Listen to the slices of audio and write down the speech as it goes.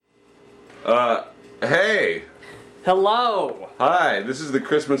Hey! Hello! Hi, this is the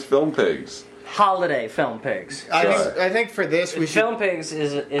Christmas Film Pigs. Holiday Film Pigs. I think for this we should... Film Pigs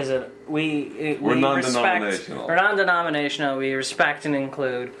we're non-denominational. We're non-denominational. We respect and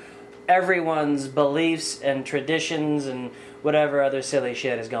include everyone's beliefs and traditions and whatever other silly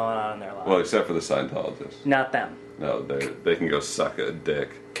shit is going on in their lives. Well, except for the Scientologists. Not them. No, they can go suck a dick.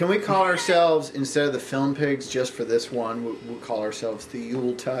 Can we call ourselves, instead of the Film Pigs, just for this one, we'll call ourselves the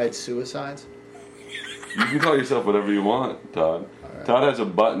Yuletide Suicides? You can call yourself whatever you want, Todd. Right. Todd has a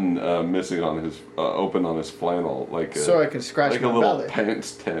button missing on his open on his flannel, so I can scratch like my a little belly.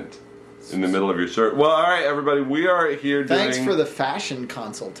 pants tent in the middle of your shirt. Well, all right, everybody, we are here. Thanks for the fashion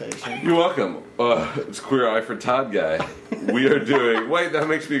consultation. You're welcome. It's Queer Eye for Todd guy. We are doing. Wait, that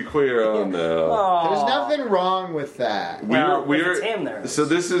makes me queer. Oh no. Aww. There's nothing wrong with that. It's him there. So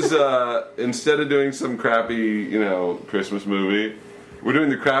this is instead of doing some crappy, Christmas movie. We're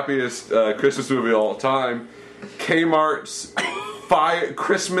doing the crappiest Christmas movie of all time, Kmart's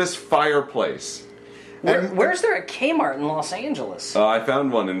Christmas Fireplace. Where's there a Kmart in Los Angeles? I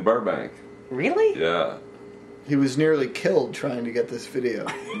found one in Burbank. Really? Yeah. He was nearly killed trying to get this video.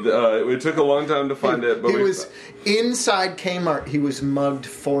 It took a long time to find it. But he was inside Kmart. He was mugged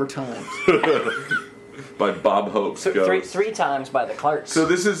 4 times. By Bob Hope's ghost. Three times by the clerks. So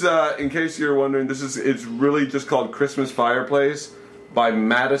this is, in case you're wondering, it's really just called Christmas Fireplace by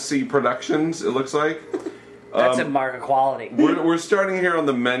Madison Productions, it looks like. That's a mark of quality. We're starting here on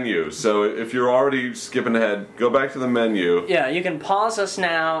the menu, so if you're already skipping ahead, go back to the menu. Yeah, you can pause us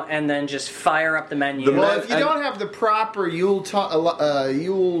now and then just fire up the menu. Well, if you don't have the proper Yule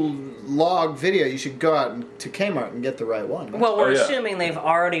log video, you should go out to Kmart and get the right one. Well, we're assuming they've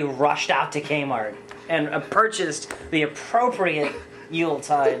already rushed out to Kmart and purchased the appropriate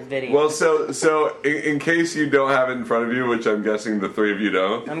Yuletide video. Well, so in case you don't have it in front of you, which I'm guessing the 3 of you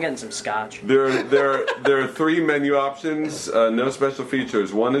don't, I'm getting some scotch. There are 3 menu options, no special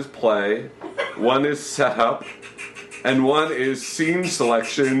features. One is play, one is setup, and one is scene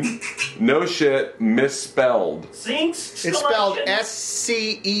selection. No shit, misspelled. Scene selection. It's spelled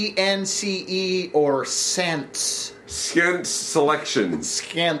SCENCE or sense. Scent selection.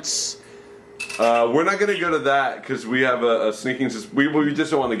 Scents. We're not going to go to that because we have a sneaking system. We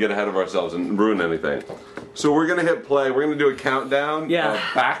just don't want to get ahead of ourselves and ruin anything. So we're going to hit play. We're going to do a countdown. Yeah.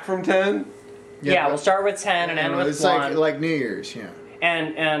 Back from 10. Yeah, we'll start with 10 and end with 1. It's like New Year's, yeah.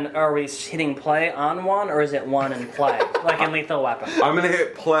 And are we hitting play on 1 or is it 1 and play? Like in Lethal Weapon? I'm going to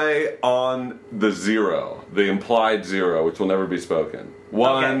hit play on the 0, the implied 0, which will never be spoken.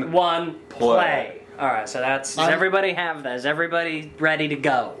 1. Okay, 1 play. All right, so does everybody have that? Is everybody ready to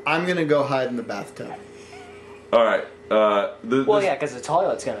go? I'm going to go hide in the bathtub. All right. Because the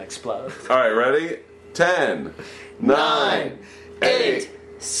toilet's going to explode. All right, ready? 10, 9, 8,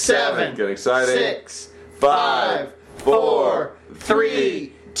 7, get excited. 6, 5, 4,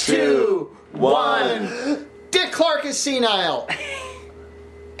 3, 2, 1. Dick Clark is senile.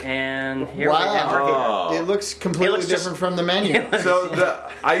 And here we go. It looks completely different from the menu. So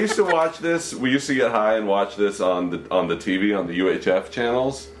I used to watch this. We used to get high and watch this on the TV on the UHF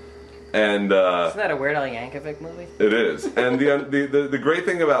channels. And isn't that a Weird Al Yankovic movie? It is. And the great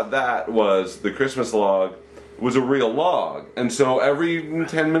thing about that was the Christmas log was a real log, and so every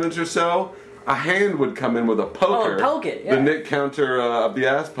 10 minutes or so, a hand would come in with a poker, poke it, yeah. the Nick counter of the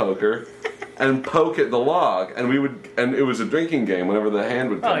ass poker. And poke at the log, and it was a drinking game. Whenever the hand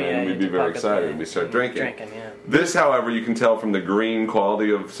would come in, we'd be very excited, and we'd start drinking. This, however, you can tell from the green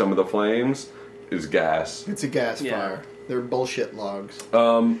quality of some of the flames, is gas. It's a gas fire. They're bullshit logs. We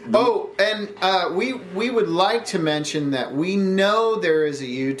would like to mention that we know there is a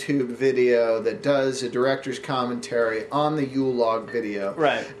YouTube video that does a director's commentary on the Yule log video.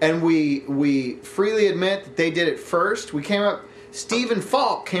 Right. And we freely admit that they did it first. Stephen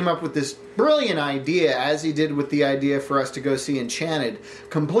Falk came up with this brilliant idea, as he did with the idea for us to go see Enchanted,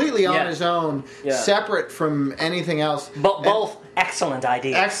 completely on his own, separate from anything else. Both excellent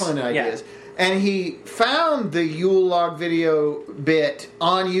ideas. Excellent ideas. Yeah. And he found the Yule log video bit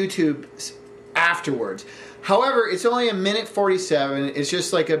on YouTube afterwards. However, it's only 1:47. It's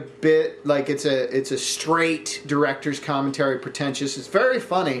just like a bit, like it's a straight director's commentary, pretentious. It's very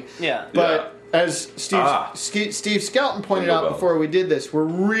funny. Yeah. But as Steve Skelton pointed out before we did this, we're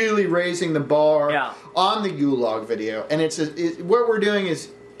really raising the bar on the Yule log video, and what we're doing is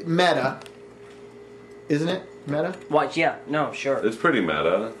meta, isn't it? Meta? What? Yeah. No. Sure. It's pretty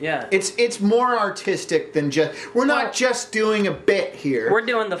meta. Yeah. It's more artistic than just. We're not just doing a bit here. We're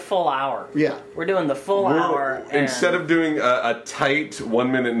doing the full hour. Yeah. We're doing the full hour. Instead of doing a tight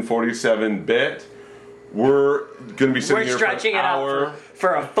 1:47 bit, we're going to be sitting here stretching for an hour. it out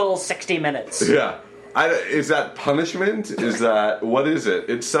for a full 60 minutes. Yeah. Is that punishment? Is that, what is it?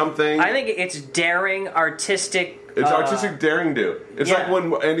 It's something. I think it's daring, artistic. It's artistic daring do. It's like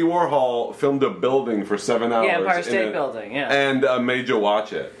when Andy Warhol filmed a building for 7 hours. Yeah, Empire State Building, yeah. And made you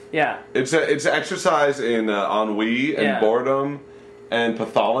watch it. Yeah. It's exercise in ennui and boredom and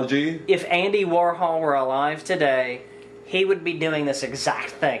pathology. If Andy Warhol were alive today, he would be doing this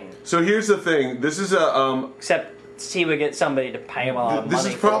exact thing. So here's the thing. This is a... Except he would get somebody to pay him a lot of money.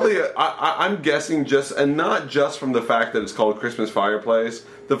 This is probably, I'm guessing just, and not just from the fact that it's called Christmas Fireplace,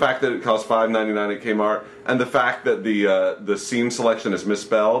 the fact that it costs $5.99 at Kmart, and the fact that the scene selection is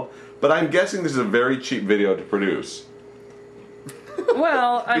misspelled, but I'm guessing this is a very cheap video to produce.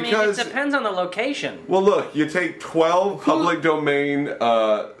 Well, I mean, it depends on the location. Well, look, you take 12 public domain.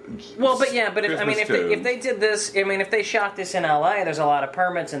 If they did this, I mean, if they shot this in LA, there's a lot of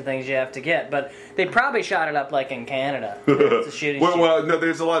permits and things you have to get. But they probably shot it up like in Canada. No,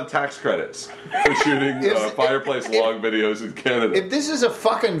 there's a lot of tax credits for shooting Fireplace log videos in Canada. If this is a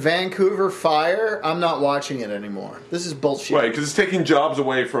fucking Vancouver fire, I'm not watching it anymore. This is bullshit. Right, because it's taking jobs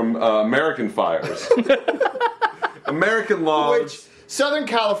away from American fires. American logs. Which Southern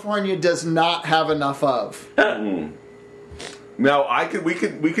California does not have enough of. Now, we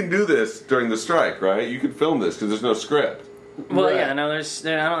can do this during the strike, right? You could film this because there's no script. Well, right. yeah, no, I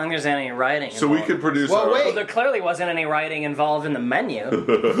don't think there's any writing. So we could produce. Well, there clearly wasn't any writing involved in the menu.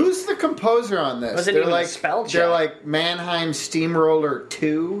 Who's the composer on this? Wasn't even a spell check. They're like Mannheim Steamroller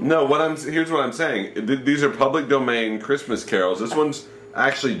 2. No, here's what I'm saying. These are public domain Christmas carols. This one's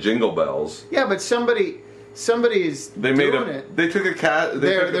actually Jingle Bells. Yeah, but somebody's doing it. They took a cat.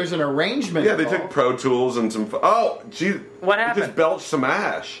 There's an arrangement. Yeah, they took Pro Tools and some. Oh, gee! What happened? They just belched some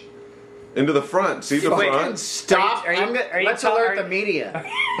ash into the front. See the front? Stop! Let's alert the media.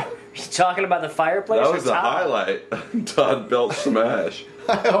 Are you talking about the fireplace? That was the highlight. Todd belched some ash.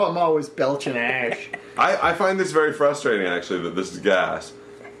 I'm always belching ash. I find this very frustrating, actually, that this is gas,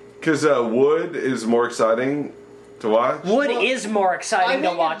 because wood is more exciting to watch. Wood is more exciting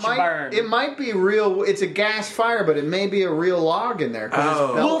to watch burn. It might be real. It's a gas fire, but it may be a real log in there.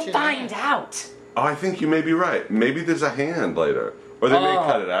 We'll find out. Oh, I think you may be right. Maybe there's a hand later, or they may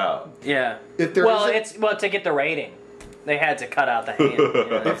cut it out. Yeah. If there to get the rating, they had to cut out the hand.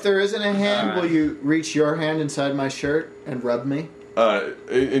 If there isn't a hand, will you reach your hand inside my shirt and rub me?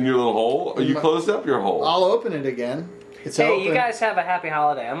 In your little hole? Or you closed up your hole? I'll open it again. It's open. You guys have a happy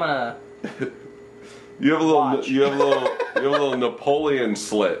holiday. I'm gonna. You have a little Napoleon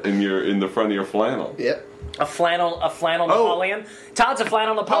slit in the front of your flannel. Yep. A flannel Napoleon. Todd's a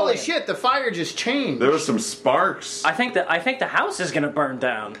flannel Napoleon. Holy shit! The fire just changed. There was some sparks. I think the house is gonna burn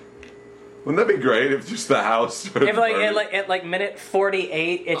down. Wouldn't that be great if just the house started at minute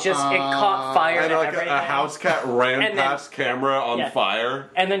 48, it caught fire and everything. A house cat ran past camera on fire,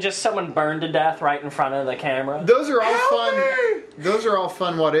 and then just someone burned to death right in front of the camera. Those are all fun. Those are all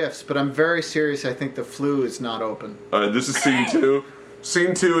fun what ifs, but I'm very serious. I think the flue is not open. This is scene 2.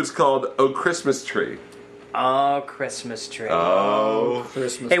 Scene 2 is called "Oh Christmas Tree." Oh, Christmas tree. Oh,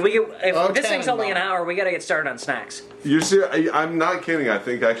 Christmas. Hey, if this thing's only an hour, we got to get started on snacks. You're serious? I'm not kidding. I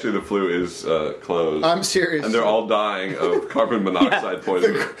think actually the flue is closed. I'm serious. And they're all dying of carbon monoxide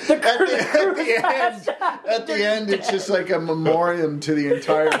poisoning. At the end, it's just like a memoriam to the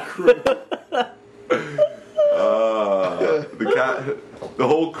entire crew. The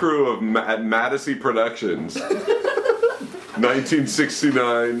whole crew of Madison Productions.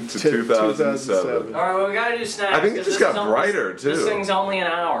 1969 to 2007. All right, well, we gotta do snacks. I think it just got brighter too. This thing's only an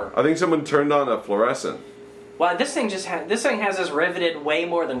hour. I think someone turned on a fluorescent. Well, this thing has us riveted way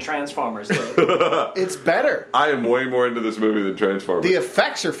more than Transformers did. It's better. I am way more into this movie than Transformers. The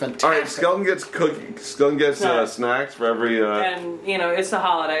effects are fantastic. All right, Skeleton gets cookies. Skeleton gets snacks for every. And it's the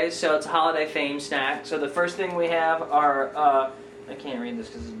holidays, so it's a holiday themed snack. So the first thing we have are I can't read this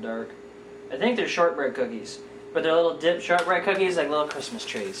because it's dark. I think they're shortbread cookies. But they're little dipped shortbread cookies, like little Christmas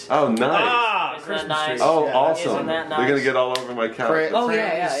trees. Oh, nice! Isn't that nice? Oh, awesome! Isn't that nice? They're gonna get all over my couch.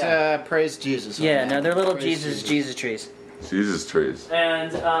 Praise Jesus. Yeah, no, they're little Jesus trees. Jesus trees.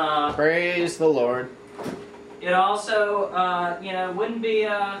 And praise the Lord. It also, wouldn't be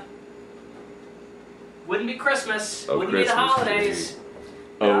Christmas. Wouldn't be the holidays.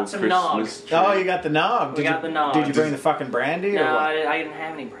 Got some nog. Oh, you got the nog. We got the nog. Did you bring the fucking brandy? No, or what? I didn't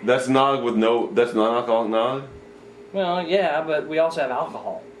have any brandy. That's nog with that's non-alcoholic nog? Well, yeah, but we also have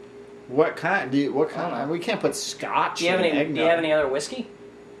alcohol. What kind? What kind? We can't put scotch. Do you have any other whiskey? Do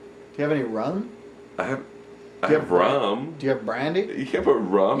you have any rum? I have. I have rum. Do you have brandy? You can't put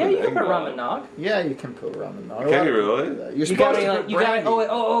rum in Yeah, you can put eggnog. rum in nog. Yeah, you can put rum in nog. Can you really? You're supposed to put You got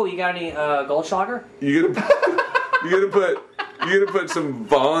brandy. you got any Goldschlager? You gonna put some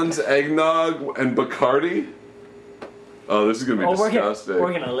Vaughn's eggnog and Bacardi? Oh, this is gonna be disgusting.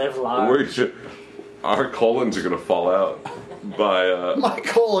 We're gonna live large. Our colons are gonna fall out by. My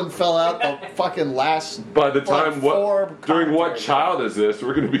colon fell out the fucking last. By the time during what commentary. child is this?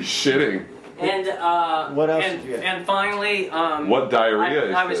 We're gonna be shitting. And what else did you have? And finally, what diarrhea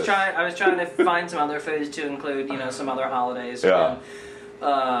is I was this? I was trying to find some other foods to include, some other holidays. Yeah.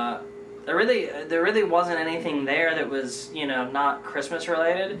 And, there really wasn't anything there that was, not Christmas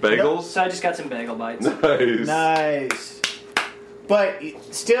related. Bagels. So I just got some bagel bites. Nice. Nice. But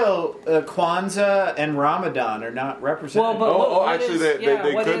still, Kwanzaa and Ramadan are not represented. Well, but actually, they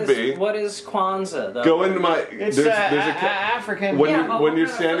could be. What is Kwanzaa, though? Go into my. It's there's a African. when you're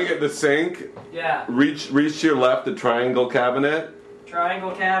standing at the sink, Yeah. reach to your left, the triangle cabinet.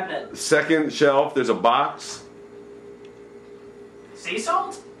 Triangle cabinet. Second shelf, there's a box. Sea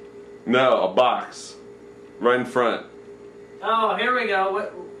salt? No, a box, right in front. Oh, here we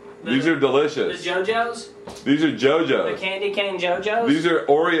go. These are delicious. The JoJo's? These are The JoJo's. candy cane JoJo's? These are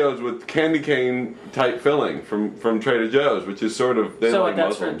Oreos with candy cane type filling from Trader Joe's, which is sort of they so like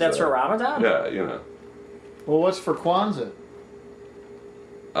that's Muslims, for Ramadan? Yeah, Well, what's for Kwanzaa?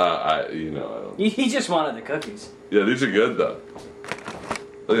 I don't. He just wanted the cookies. Yeah, these are good though.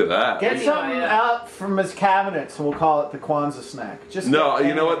 Look at that. Get something out from his cabinets, and we'll call it the Kwanzaa snack. Just No,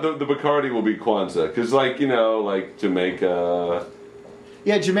 you know what? The Bacardi will be Kwanzaa, because like Jamaica.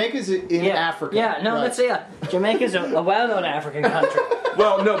 Yeah, Jamaica's in Africa. Yeah, no, right. Jamaica's a well-known African country.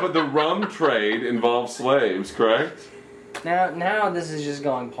 Well, no, but the rum trade involves slaves, correct? Now this is just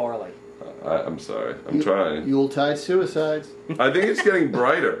going poorly. I'm sorry. I'm trying. Yuletide suicides. I think it's getting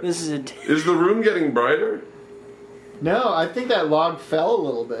brighter. This is Is the room getting brighter? No, I think that log fell a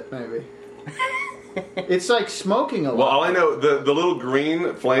little bit, maybe. It's like smoking a lot. Well, all I know, the little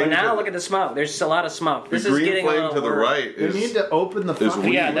green flame. now look at the smoke. There's just a lot of smoke. The This is green getting a flame little to the worse. right They is. need to open the is fucking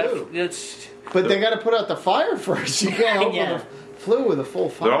weed. Yeah, flue. that's. But they got to put out the fire first. You can't open Yeah. the flue with a full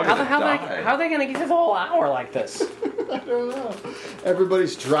They're all fire. gonna die. How are they going to get through the whole hour like this? I don't know.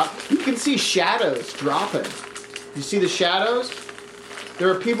 Everybody's dropped. You can see shadows dropping. You see the shadows? There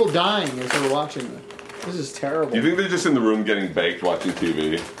are people dying as they're watching this. This is terrible. You think they're just in the room getting baked watching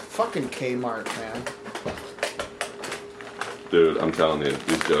TV? Fucking Kmart, man. Dude, I'm telling you,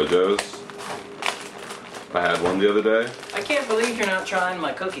 these JoJo's. I had one the other day. I can't believe you're not trying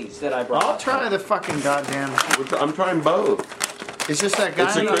my cookies that I brought. I'll try the fucking goddamn. I'm trying both. It's just that guy.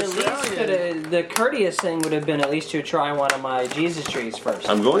 It's a in Christmas- Australia. The courteous thing would have been at least to try one of my Jesus trees first.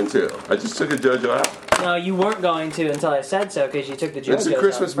 I'm going to. I just took a JoJo out. No, you weren't going to until I said so because you took the JoJo's It's a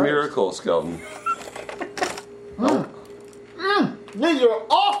Christmas out first. miracle, Skelton. These are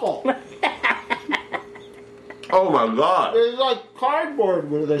awful. Oh my god. It's like cardboard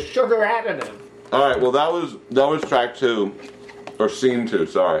with a sugar additive. Alright, well that was track 2. Or scene 2,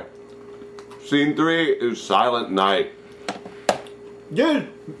 sorry. Scene 3 is Silent Night. Dude,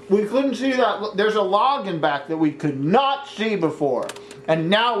 we couldn't see that. There's a log in back that we could not see before. And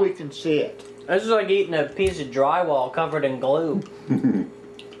now we can see it. This is like eating a piece of drywall covered in glue.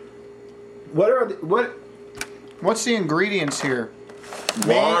 What's the ingredients here?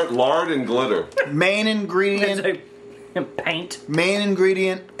 Lard and glitter. Main ingredient. It's like paint. Main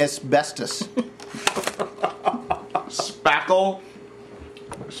ingredient asbestos. Spackle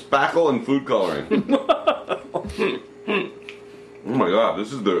and food coloring. Oh my god,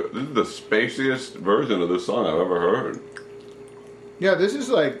 this is the spaciest version of this song I've ever heard. Yeah, this is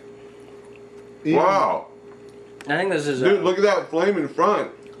like. Wow. I think this is. Dude, look at that flame in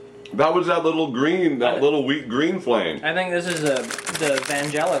front. That was that little green, that little wheat green flame. I think this is the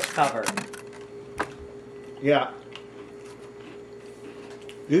Vangelis cover. Yeah.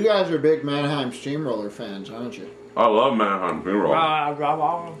 You guys are big Mannheim Steamroller fans, aren't you? I love Mannheim Steamroller.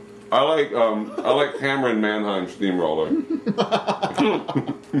 I like Cameron Mannheim Steamroller.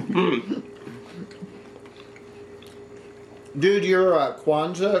 Dude, your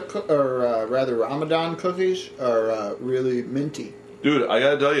Kwanzaa, or rather Ramadan cookies are really minty. Dude, I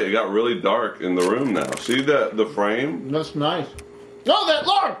gotta tell you, it got really dark in the room now. See the frame? That's nice. No, that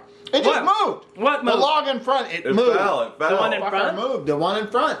log! It just moved! What The moved? log in front, it It moved. fell. The one in Fucker front? moved. The one in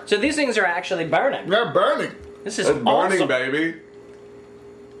front. So these things are actually burning. They're burning. This is It's burning, awesome. baby.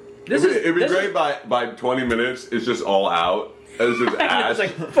 this It'd be is- great by 20 minutes. It's just all out. It's just ash. It's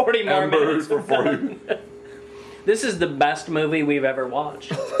like 40 more embers minutes. for 40. This is the best movie we've ever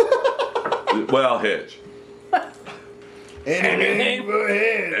watched. Well, Hitch. Anything for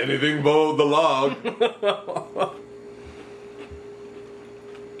him. Anything but the log.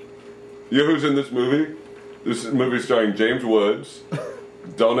 You know who's in this movie? This movie starring James Woods,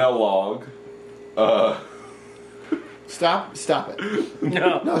 Donnell Logg. Stop it.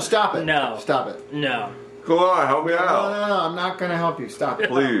 No. No, stop it. No. Stop it. No. Come on, help me out. No, I'm not going to help you. Stop it.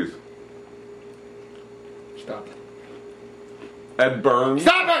 Please. Stop it. Ed Burns.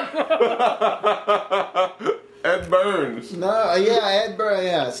 Stop it! Ed Burns. No, yeah, Ed Burns,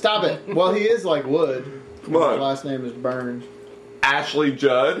 yeah. Stop it. Well, he is like Wood. Come on. His last name is Burns. Ashley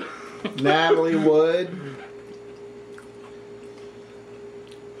Judd. Natalie Wood.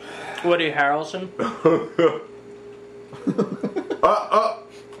 Woody Harrelson.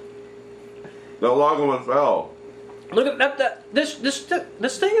 The log one fell. Look at that! This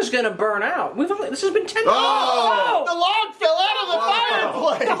thing is gonna burn out. This has been 10 minutes. Oh! The log fell out of the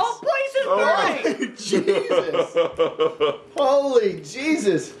fireplace. The whole place is burning. Jesus. Holy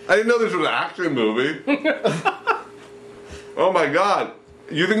Jesus. I didn't know this was an action movie. Oh my god.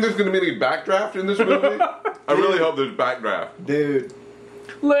 You think there's gonna be any backdraft in this movie? I really hope there's backdraft. Dude.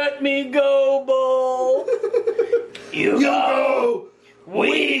 Let me go, Bull. You go.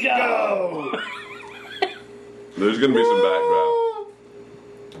 We go. There's gonna be some backdraft.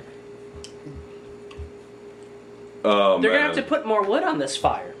 Oh, They're man. gonna have to put more wood on this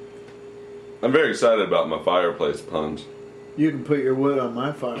fire. I'm very excited about my fireplace puns. You can put your wood on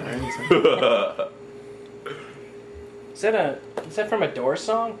my fire anytime. Is that from a Doors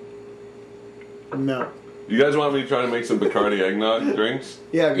song? No. You guys want me to try to make some Bacardi eggnog drinks?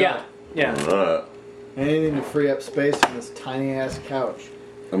 Yeah, go. Yeah. Alright. Anything to free up space on this tiny ass couch.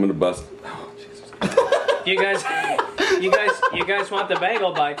 I'm gonna bust. Oh, Jesus. You guys want the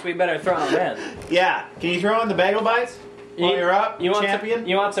bagel bites? We better throw them in. Yeah. Can you throw in the bagel bites? While you're up, you want champion?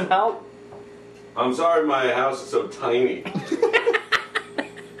 you want some help? I'm sorry my house is so tiny.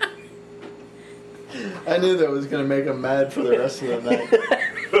 I knew that was going to make him mad for the rest of the night.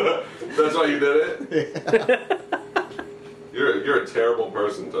 That's why you did it? You're a terrible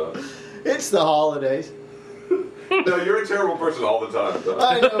person, Todd. It's the holidays. No, you're a terrible person all the time,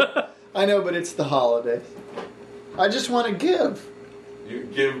 Todd. I know, but it's the holidays. I just want to give. You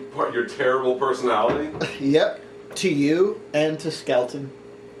give part your terrible personality? Yep. To you and to Skelton.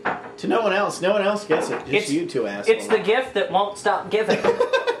 To no one else. No one else gets it. Just you two assholes. It's the gift that won't stop giving.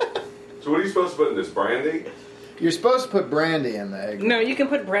 So what are you supposed to put in this, brandy? You're supposed to put brandy in the egg. No, you can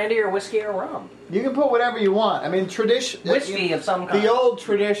put brandy or whiskey or rum. You can put whatever you want. I mean, Whiskey of some kind. The old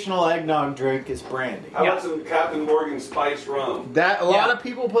traditional eggnog drink is brandy. How about some Captain Morgan spiced rum? A lot of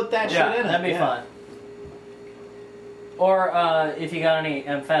people put that shit in it. That'd be fun. Or if you got any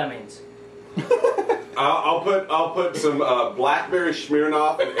amphetamines. I'll put some Blackberry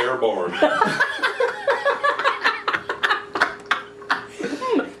Smirnoff and Airborne.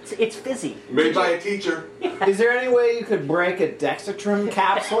 It's fizzy. Made by a teacher. Is there any way you could break a Dexatrim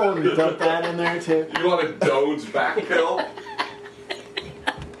capsule and put that in there too? You want a Dode's back pill?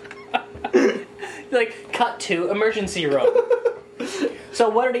 Like, cut to emergency room. So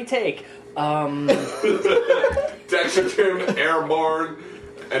what did he take? Dexatrim, Airborne,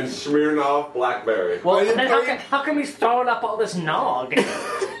 and Smirnoff Blackberry. Well, then how come he's throwing up all this nog?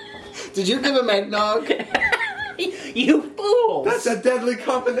 Did you give him eggnog? You fools! That's a deadly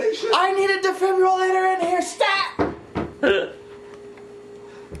combination. I need a defibrillator in here, stat!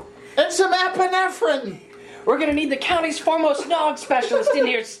 And some epinephrine! We're gonna need the county's foremost nog specialist in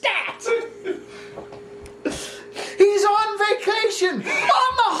here, stat! He's on vacation! On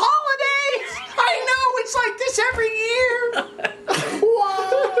the holidays! I know, it's like this every year!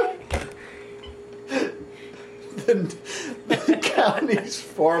 Why? The county's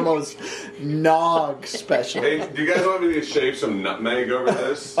foremost nog specialist. Hey, do you guys want me to shave some nutmeg over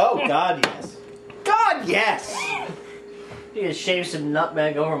this? Oh, God, yes. God, yes! You just shave some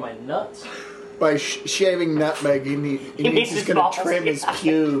nutmeg over my nuts. By shaving nutmeg, he's going to trim his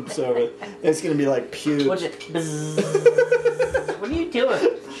pubes over. It's going to be like pubes. What are you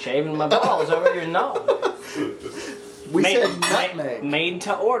doing? Shaving my balls over your nut. We said nutmeg. Made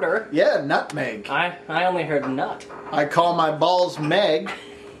to order. Yeah, nutmeg. I only heard nut. I call my balls Meg.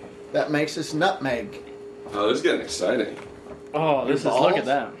 That makes us nutmeg. Oh, this is getting exciting. Oh, look at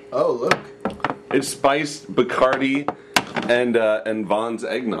that. Oh, look. It's spiced Bacardi and Vaughn's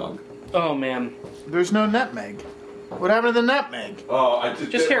eggnog. Oh man. There's no nutmeg. What happened to the nutmeg? Oh, I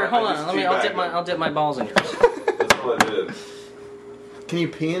just here. Hold on. I'll dip my balls in yours. That's all I did. Can you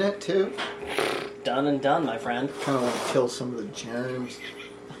pee in it too? Done and done, my friend. Kind of want to kill some of the germs.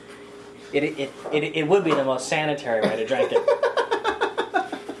 It would be the most sanitary way to drink it.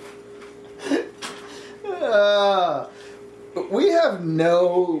 We have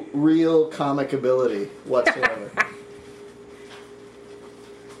no real comic ability whatsoever.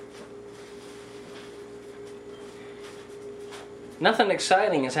 Nothing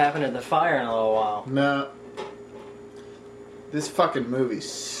exciting has happened at the fire in a little while. No. This fucking movie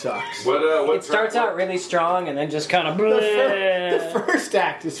sucks. It starts out really strong and then just kind of... The first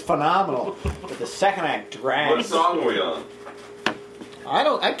act is phenomenal, but the second act drags. What song are we on?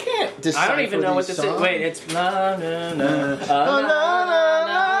 I can't decide. I don't even know what this is. Wait, it's... Na, na, na,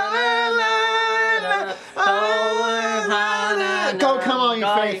 Go, come all you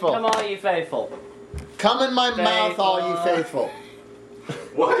faithful. Come all you faithful. Come in my mouth, all you faithful.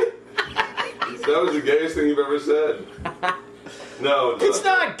 What? That was the gayest thing you've ever said. No, it's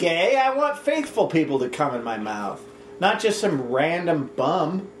not gay. I want faithful people to come in my mouth, not just some random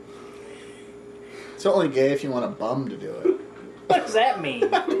bum. It's only gay if you want a bum to do it. What does that mean?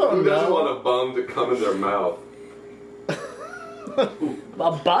 Who doesn't want a bum to come in their mouth?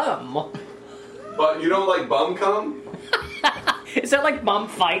 A bum? But you don't like bum cum? Is that like bum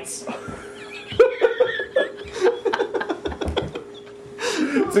fights?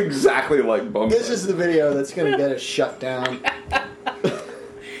 It's exactly like bum. This is the video that's going to get us shut down.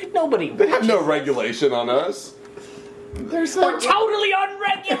 Nobody. They have no regulation on us. We're totally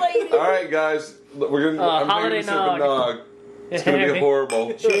unregulated. All right, guys, we're gonna. I'm holiday making a nog. It's gonna be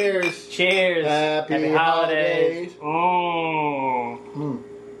horrible. Cheers. Cheers. Happy holidays.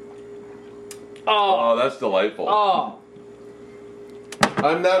 Oh, that's delightful. Oh.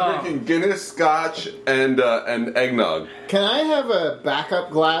 I'm now drinking Guinness, Scotch, and eggnog. Can I have a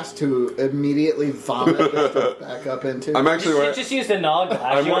backup glass to immediately vomit this stuff back up into? I'm actually wearing. Just use the nog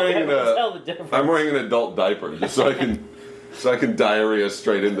glass. I'm wearing an adult diaper just so I can diarrhea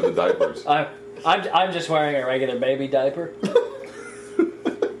straight into the diapers. I'm just wearing a regular baby diaper.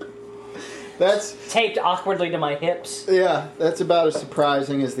 That's taped awkwardly to my hips. Yeah, that's about as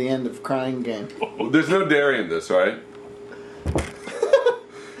surprising as the end of Crying Game. There's no dairy in this, right?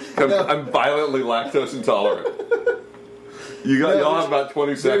 No. I'm violently lactose intolerant. Y'all have about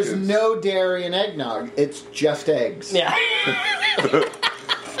 20 seconds. There's no dairy in eggnog. It's just eggs. Yeah.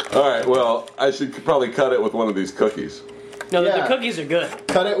 All right. Well, I should probably cut it with one of these cookies. No, the cookies are good.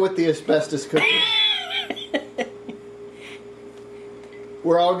 Cut it with the asbestos cookie.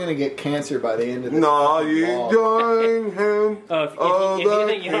 We're all going to get cancer by the end of this. No, you join him. If you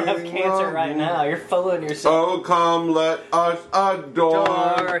think you don't have cancer right now, you're fooling yourself. Oh, come, let us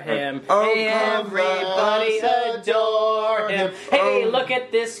adore him. Oh, hey, everybody adore him. Hey, look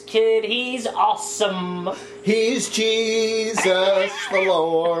at this kid. He's awesome. He's Jesus the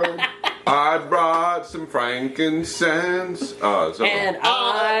Lord. I brought some frankincense. And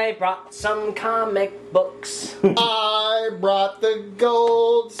I brought some comic books. I brought the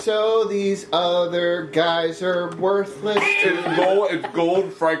gold, so these other guys are worthless. It's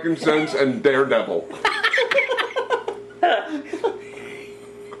gold, frankincense, and Daredevil.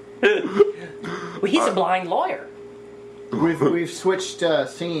 Well, he's a blind lawyer. We've switched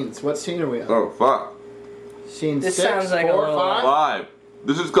scenes. What scene are we on? Oh, fuck. Scene This 6, sounds like 4, a 5? 5.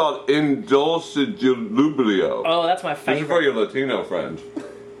 This is called In Dulce Jubilo. Oh, that's my favorite. This is for your Latino friends.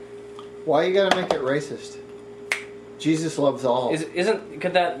 Why you gotta make it racist? Jesus loves all.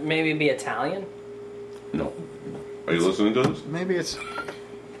 Could that maybe be Italian? No. Are you listening to this? Maybe it's...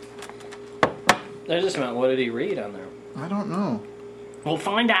 There's just about what did he read on there? I don't know. We'll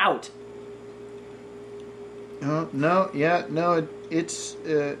find out. It's...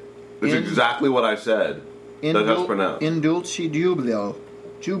 It's exactly what I said. That's how it's pronounced. In dulce jubilo.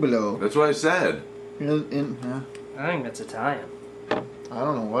 Jubilo. That's what I said. I think that's Italian. I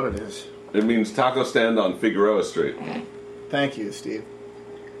don't know what it is. It means taco stand on Figueroa Street. Thank you, Steve.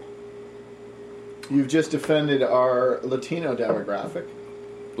 You've just offended our Latino demographic.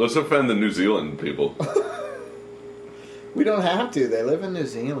 Let's offend the New Zealand people. We don't have to. They live in New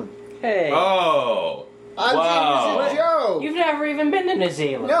Zealand. Hey. Oh. Wow. It's a joke. You've never even been to New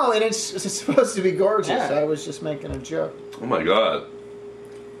Zealand. No, and it's supposed to be gorgeous. Yeah. I was just making a joke. Oh my god.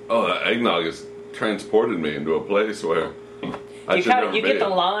 Oh, that eggnog has transported me into a place where you get the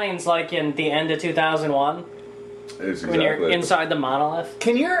lines like in the end of 2001. It's when you're inside the monolith.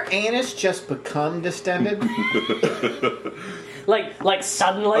 Can your anus just become distended? like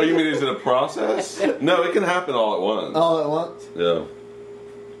suddenly? Oh, you mean is it a process? No, it can happen all at once. All at once? Yeah.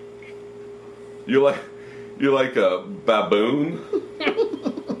 You're like a baboon.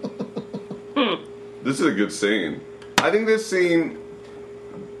 This is a good scene. I think this scene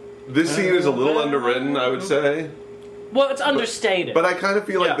is a little underwritten, I would say. Well, it's understated. But I kind of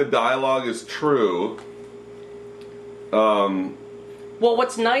feel like the dialogue is true. Well,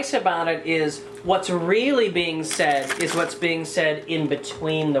 what's nice about it is what's really being said is what's being said in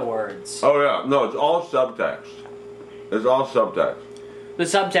between the words. Oh yeah, no, it's all subtext. It's all subtext. The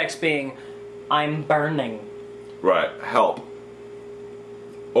subtext being, I'm burning. Right, help.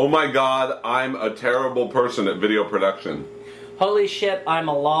 Oh my god, I'm a terrible person at video production. Holy shit, I'm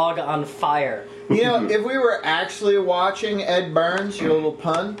a log on fire. You know, if we were actually watching Ed Burns, your little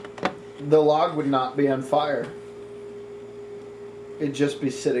pun, the log would not be on fire. It'd just be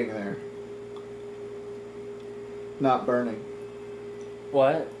sitting there. Not burning.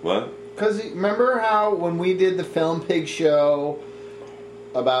 What? What? Because remember how when we did the Film Pig show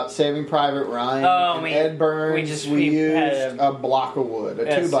about Saving Private Ryan and Ed Burns, we used a block of wood, a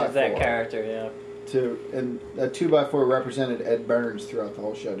 2x4. That character, yeah. And a 2x4 represented Ed Burns throughout the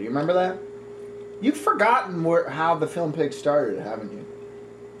whole show. Do you remember that? You've forgotten how the Film Pig started, haven't you?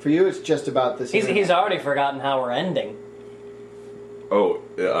 For you, it's just about this. He's already forgotten how we're ending. Oh,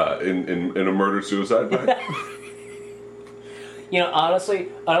 in a murder-suicide pact? You know, honestly,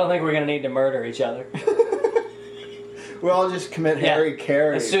 I don't think we're going to need to murder each other. We'll all just commit Harry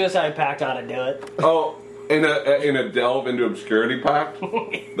Carey. A suicide pact ought to do it. Oh, in a delve into obscurity pact?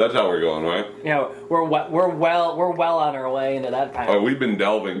 That's how we're going, right? You know, we're well on our way into that pact. Oh, we've been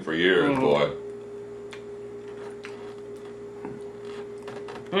delving for years, boy.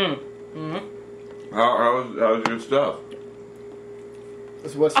 How's your stuff?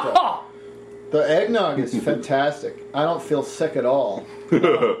 What's that? Oh! The eggnog is fantastic. I don't feel sick at all.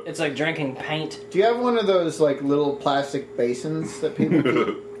 It's like drinking paint. Do you have one of those like little plastic basins that people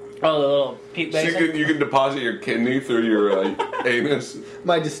keep? Oh, the little peep basin? So you can deposit your kidney through your anus?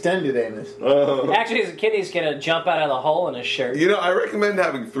 My distended anus. Actually, his kidney's going to jump out of the hole in his shirt. You know, I recommend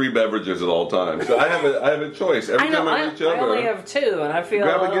having 3 beverages at all times. So I have a choice. Every time I reach over, I only have 2, and I feel...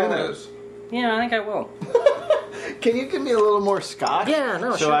 Grab a Guinness. Yeah, I think I will. Can you give me a little more scotch? Yeah,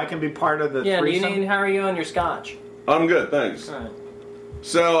 no, so sure. I can be part of the threesome? How are you on your scotch? I'm good, thanks. All right.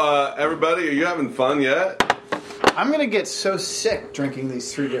 So, everybody, are you having fun yet? I'm going to get so sick drinking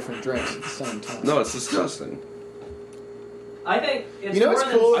these 3 different drinks at the same time. No, it's disgusting. I think it's you know what's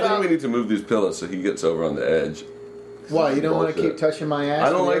cool I think we need to move these pillows so he gets over on the edge. Why, you don't want to keep touching my ass?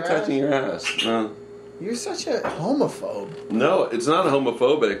 I don't like touching your ass. No. You're such a homophobe. No, it's not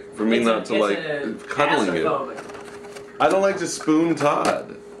homophobic for me not to like cuddling it. I don't like to spoon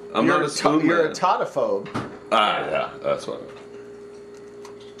Todd. I'm not a spoon You're man. a Toddophobe. Ah, yeah, that's what.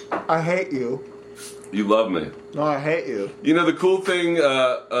 I hate you. You love me. No, I hate you. You know the cool thing,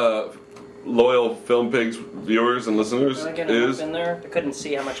 loyal Film Pigs viewers and listeners is in there. I couldn't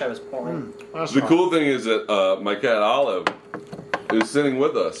see how much I was pouring. The cool thing is that my cat Olive is sitting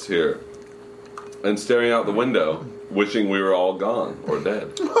with us here and staring out the window, wishing we were all gone or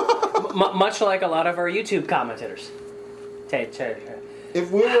dead. Much like a lot of our YouTube commentators.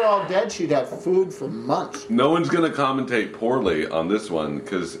 If we were all dead, she'd have food for months. No one's going to commentate poorly on this one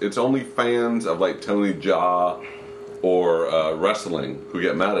because it's only fans of like Tony Jaa or wrestling who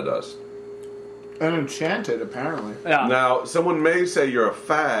get mad at us. And Enchanted, apparently. Yeah. Now, someone may say you're a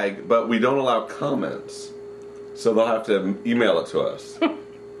fag, but we don't allow comments. So they'll have to email it to us.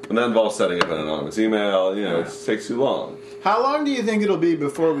 And that involves setting up an anonymous email. You know, it takes too long. How long do you think it'll be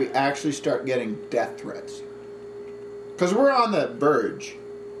before we actually start getting death threats? Because we're on the verge.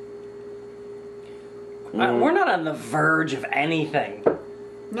 We're not on the verge of anything.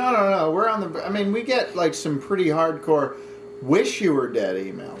 No. We're on the... I mean, we get, like, some pretty hardcore wish you were dead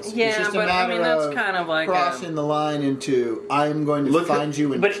emails. Yeah, it's just but a matter I mean, that's kind of like crossing the line into I'm going to find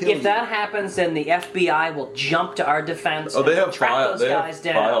you and kill you. But if that happens, then the FBI will jump to our defense. Oh, they have track those guys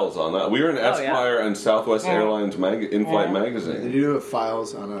down. Files on that. We were in Esquire and Southwest Airlines in-flight magazine. They do have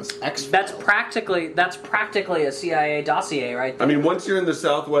files on us. That's practically a CIA dossier, right there. I mean, once you're in the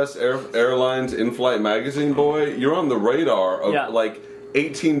Southwest Airlines in-flight magazine, boy, you're on the radar of like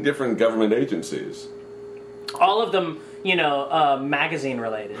 18 different government agencies. All of them, you know, magazine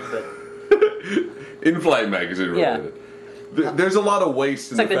related, but in-flight magazine related. Yeah. There's a lot of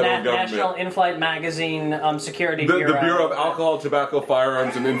waste in the federal government. National In-Flight Magazine Security Bureau. The Bureau of Alcohol, Tobacco,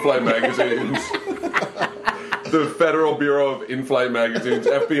 Firearms, and In-Flight Magazines. The Federal Bureau of In-Flight Magazines,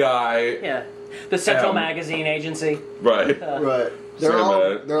 FBI. Yeah. The Central Magazine Agency. Right. Right. They're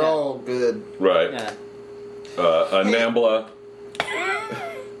all good. Right. Yeah. NAMBLA.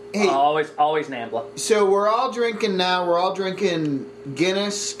 Hey, always NAMBLA. So we're all drinking now. We're all drinking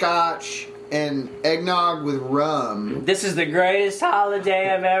Guinness, Scotch, and eggnog with rum. This is the greatest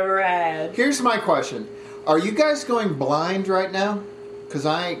holiday I've ever had. Here's my question. Are you guys going blind right now? Because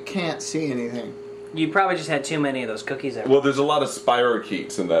I can't see anything. You probably just had too many of those cookies. Well, there's a lot of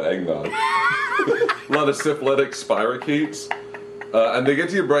spirochetes in that eggnog. A lot of syphilitic spirochetes. And they get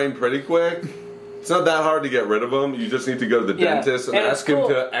to your brain pretty quick. It's not that hard to get rid of them. You just need to go to the dentist and ask him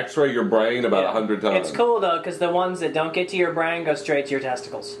to x-ray your brain about 100 times. It's cool, though, because the ones that don't get to your brain go straight to your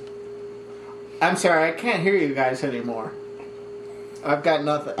testicles. I'm sorry, I can't hear you guys anymore. I've got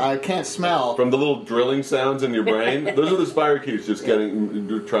nothing. I can't smell. From the little drilling sounds in your brain, those are the spirochetes just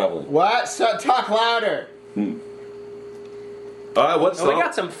traveling. What? Talk louder. All right, what song? We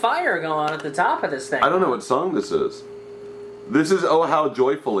got some fire going on at the top of this thing. I don't know what song this is. This is Oh How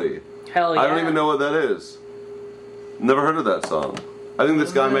Joyfully. Hell yeah. I don't even know what that is. Never heard of that song. I think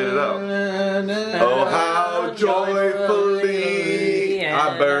this guy made it up. Oh, how joyfully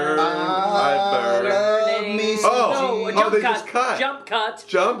I burn, I burn. They just cut.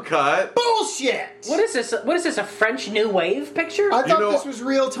 Jump cut. Bullshit! What is this? What is this, a French New Wave picture? I thought this was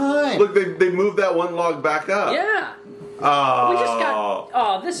real time. Look, they moved that one log back up. Yeah. Oh. We just got...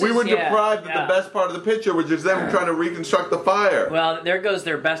 We were deprived of the best part of the picture, which is them trying to reconstruct the fire. Well, there goes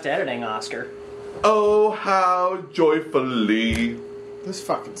their best editing Oscar. Oh, how joyfully. This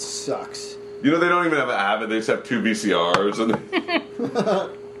fucking sucks. You know, they don't even have an Avid, they just have 2 VCRs. And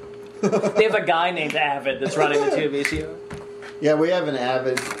they have a guy named Avid that's running the 2 VCR. Yeah, we have an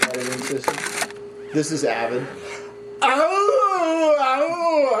Avid editing system. This is Avid.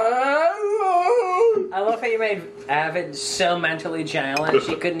 I love how you made Avid so mentally challenged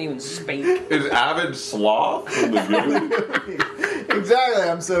she couldn't even speak. Is Avid sloth from the movie? Exactly.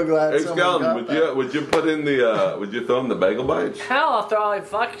 I'm so glad. Hey, Skeleton, would you put in the would you throw in the bagel bites? Hell, I'll throw it.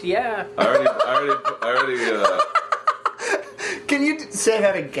 Fuck yeah. I already. Can you say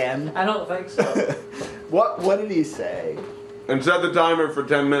that again? I don't think so. What did he say? And set the timer for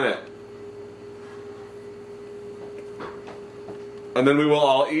 10 minutes. And then we will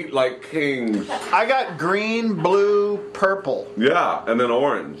all eat like kings. I got green, blue, purple. Yeah, and then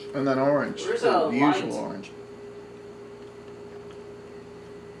orange. And then orange. Where's the light? usual orange.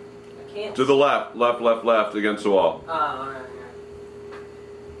 I can't. To the left, left against the wall. Oh, alright.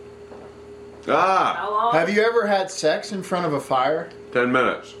 Ah! How long? Have you ever had sex in front of a fire? 10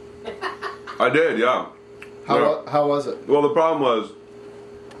 minutes. I did, yeah. How was it? Well, the problem was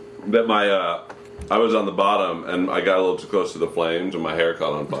that I was on the bottom and I got a little too close to the flames and my hair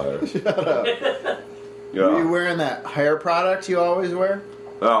caught on fire. Shut up. Yeah. Were you wearing that hair product you always wear?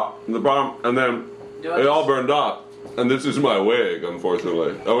 Yeah, the problem, and then it all burned off. And this is my wig,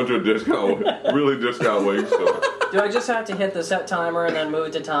 unfortunately. I went to a really discount wig store. Do I just have to hit the set timer and then move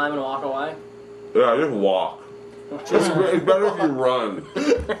it to time and walk away? Yeah, just walk. It's better if you run.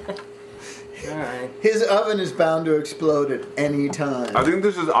 Alright. His oven is bound to explode at any time. I think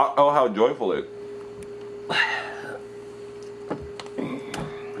this is Oh How Joyfully.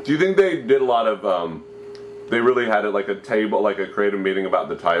 Do you think they did a lot of, they really had it like a table, like a creative meeting about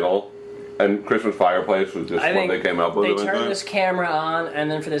the title? And Christmas Fireplace was just what they came up with? They turned this camera on,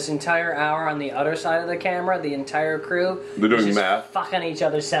 and then for this entire hour on the other side of the camera, the entire crew... They're doing just math. Fucking each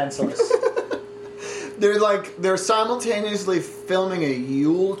other senseless. They're simultaneously filming a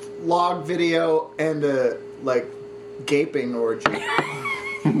Yule log video and a, gaping orgy.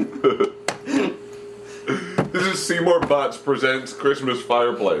 This is Seymour Butts presents Christmas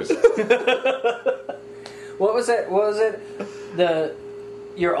Fireplace. What was it?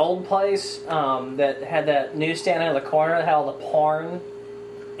 Your old place that had that newsstand in the corner that had all the porn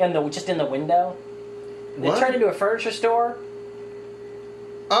just in the window? What? It turned into a furniture store.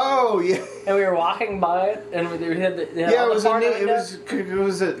 Oh yeah. And we were walking by it, and they had it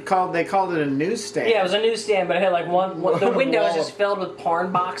was called. They called it a newsstand. Yeah, it was a newsstand, but it had the window was just filled with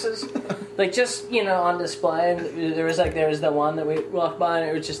porn boxes, on display. And there was the one that we walked by, and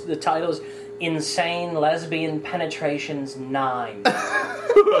it was just the titles. Insane Lesbian Penetrations 9. 1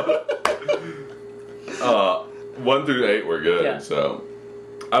 through 8 were good. Yeah. So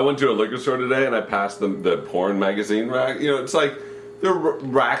I went to a liquor store today and I passed the porn magazine rack. It's like there are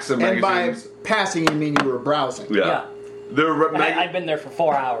racks of magazines. And by passing you mean you were browsing. Yeah. I've been there for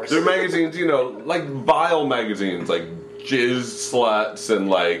 4 hours. They're magazines, like vile magazines, like jizz sluts and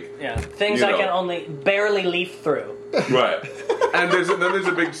things I can only barely leaf through. Right. And then there's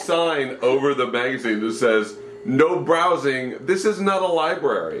a big sign over the magazine that says, "No browsing. This is not a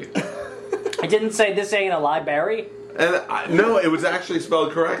library." I didn't say this ain't a library. And no, it was actually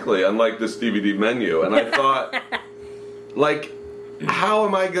spelled correctly, unlike this DVD menu. And I thought, how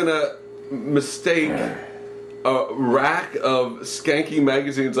am I gonna mistake a rack of skanky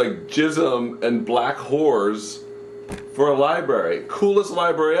magazines like Jism and Black Whores for a library? Coolest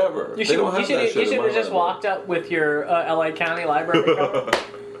library ever. You should have just walked up with your LA County library card.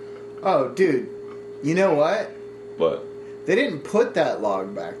 Oh, dude. You know what? What? They didn't put that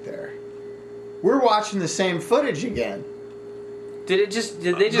log back there. We're watching the same footage again. Did they just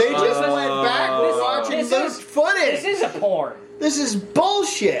They just went back. We're watching looped footage. This is a porn. This is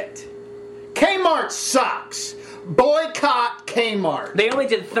bullshit. Kmart sucks. Boycott Kmart. They only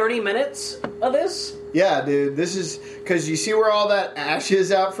did 30 minutes of this? Yeah, dude. This is because you see where all that ash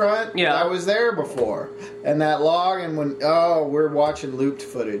is out front? Yeah. I was there before. And that log, and we're watching looped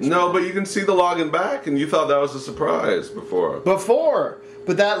footage. No, but you can see the log in back, and you thought that was a surprise before.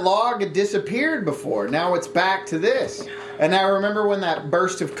 But that log had disappeared before. Now it's back to this. And I remember when that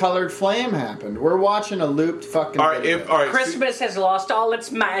burst of colored flame happened. We're watching a looped fucking video. Christmas has lost all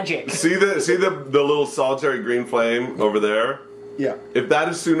its magic. See the little solitary green flame over there? Yeah. If that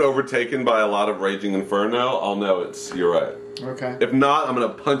is soon overtaken by a lot of raging inferno, I'll know you're right. Okay. If not, I'm going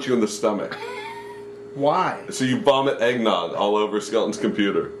to punch you in the stomach. Why? So you vomit eggnog all over Skeleton's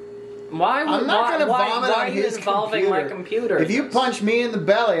computer. Why? I'm not going to vomit on his involving computer. my computer. If you punch me in the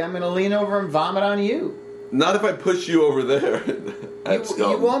belly, I'm going to lean over and vomit on you. Not if I push you over there.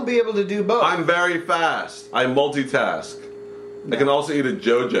 You won't be able to do both. I'm very fast. I multitask. No. I can also eat a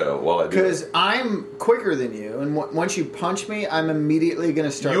JoJo while I do it. Because I'm quicker than you, and once you punch me, I'm immediately going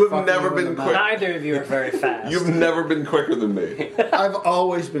to start. You have never been quick. Neither of you are very fast. You've never been quicker than me. I've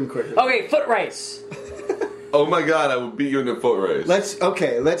always been quicker. Okay, foot race. Oh my god, I would beat you in a foot race.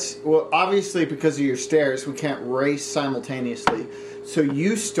 Well, obviously because of your stairs, we can't race simultaneously. So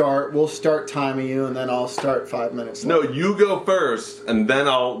you start, we'll start timing you, and then I'll start 5 minutes later. No, you go first, and then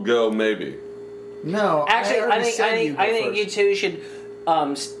I'll go maybe. No, actually, I think you two should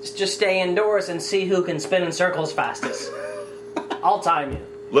just stay indoors and see who can spin in circles fastest. I'll time you.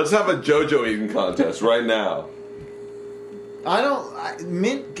 Let's have a JoJo eating contest right now. I don't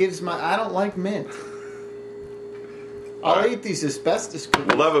like mint. I'll eat these asbestos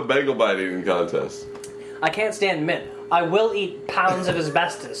cookies. We'll have a bagel bite eating contest. I can't stand mint. I will eat pounds of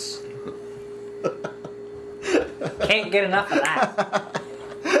asbestos. Can't get enough of that.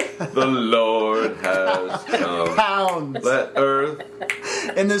 The Lord has come. Pounds. Let earth.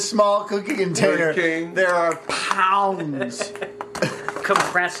 In this small cookie container, there are pounds.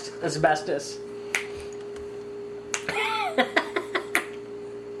 Compressed asbestos.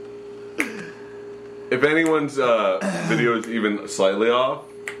 If anyone's video is even slightly off,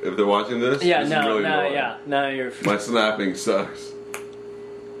 if they're watching this, yeah, this no, is really no, annoying. yeah, no, you're. My snapping sucks.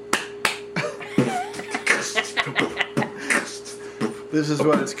 This is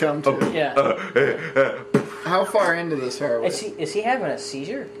what it's come to. Yeah. How far into this are we? Is he having a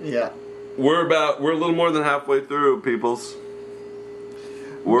seizure? Yeah. We're a little more than halfway through, peoples.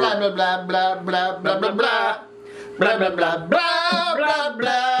 Blah blah blah blah blah blah blah blah. Blah blah blah blah blah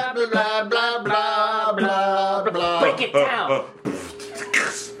blah blah blah blah blah blah. Break it down.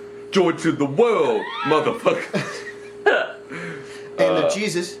 Joy to the world, motherfucker. And the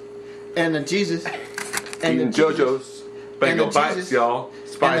Jesus, and the Jesus, and eating the Jesus, JoJo's, bagel and the bites, Jesus, y'all,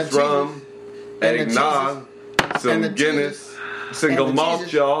 spiced rum, and the eggnog, and some the Guinness, single and the malt,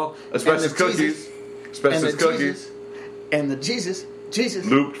 Jesus, y'all, asbestos and the cookies, Jesus, asbestos cookies, and the Jesus,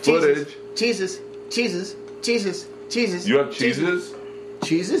 looped footage. Jesus. You have cheeses?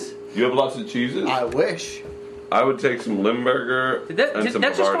 Cheeses? You have lots of cheeses? I wish. I would take some Limburger Did that and some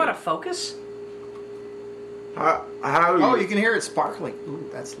just go Bacardi. out of focus? How Oh, you can hear it sparkling. Ooh,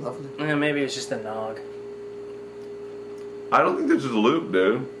 that's lovely. Maybe it's just a nog. I don't think this is a loop,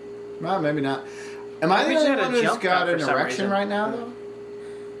 dude. Well, maybe not. Am I the Maybe it's only had a one who's jump got cut for an some erection reason. right now, though?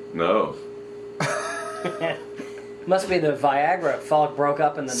 No. Must be the Viagra fog broke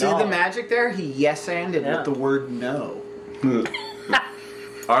up in the See nog. the magic there? He yes-anded with the word no.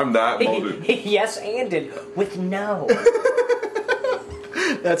 I'm that molded. Yes, anded with no.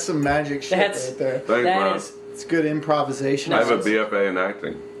 That's some magic shit right there. Thanks, man. It's good improvisation. I have a BFA in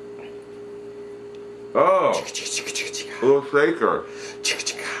acting. Oh, a little shaker.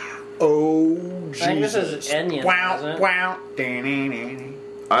 Oh, Jesus. I think this is Onion, isn't it? Wow.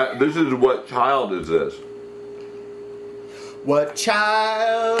 This is what child is this? What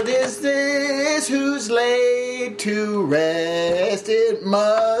child is this who's laid to rest? It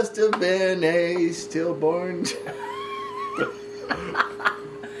must have been a stillborn.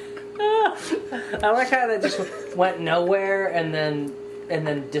 I like how that just went nowhere and then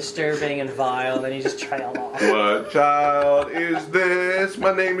disturbing and vile, and he just trailed off. What child is this?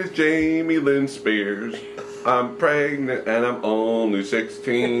 My name is Jamie Lynn Spears. I'm pregnant and I'm only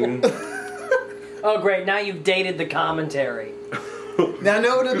 16. Oh, great! Now you've dated the commentary. Now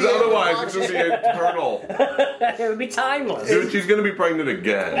no to be otherwise, this will be eternal. It would be timeless. Dude, she's gonna be pregnant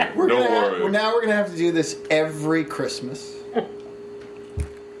again. Don't worry. Now we're gonna have to do this every Christmas.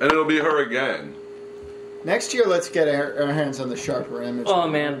 And it'll be her again. Next year, let's get our hands on the sharper image. Oh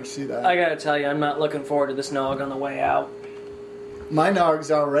man, See that? I gotta tell you, I'm not looking forward to this nog on the way out. My nog's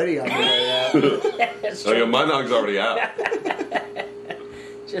already on the way out. Okay, my nog's already out.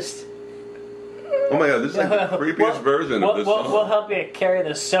 Just. Oh my god, this is like the creepiest version of this song. We'll help you carry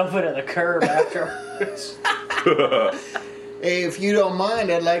the sofa to the curb afterwards. Hey, if you don't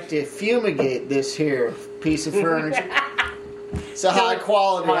mind, I'd like to fumigate this here piece of furniture. It's a high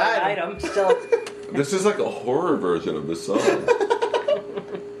quality item. Still. This is like a horror version of this song.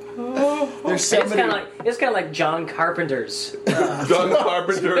 There's somebody... It's kind of like John Carpenter's. John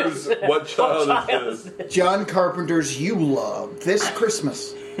Carpenter's What Child Is This? John Carpenter's You Love This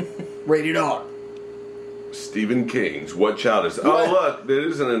Christmas. Rated R. Stephen King's What Child Is This? Oh, look, there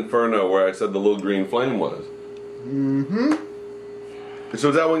is an inferno where I said the little green flame was. Mm-hmm. So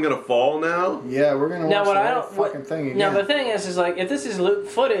is that one going to fall now? Yeah, we're going to watch the fucking thing again. Now, the thing is like, if this is loop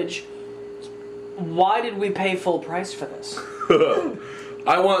footage, why did we pay full price for this?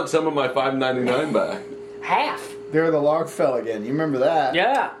 I want some of my $5.99 back. Half. There the log fell again. You remember that?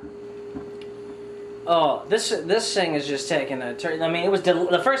 Yeah. Oh, this thing is just taking a turn. I mean, it was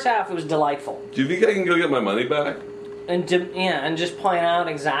the first half. It was delightful. Do you think I can go get my money back? And and just point out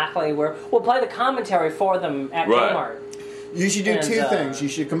exactly where we'll play the commentary for them at Kmart. You should do two things. You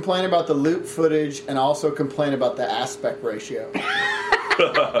should complain about the loop footage and also complain about the aspect ratio.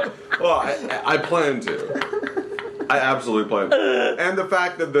 Well, I plan to. I absolutely plan to. And the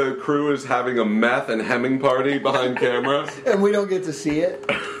fact that the crew is having a meth and hemming party behind camera. And we don't get to see it.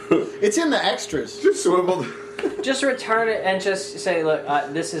 It's in the extras. Just swiveled. Just return it and just say, look,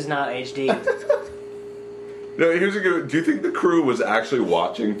 this is not HD. No, here's a good. Do you think the crew was actually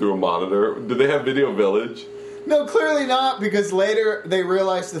watching through a monitor? Did they have Video Village? No, clearly not, because later they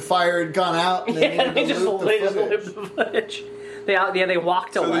realized the fire had gone out and they needed to loop the footage. They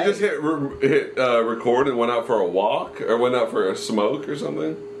walked away. So they just hit record and went out for a walk? Or went out for a smoke or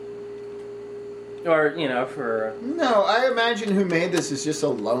something? Or, for... No, I imagine who made this is just a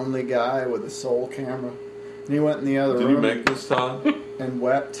lonely guy with a soul camera. And he went in the other room. Did you make this, Todd? And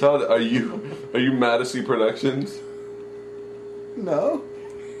wept. Todd, are you Madison Productions? No.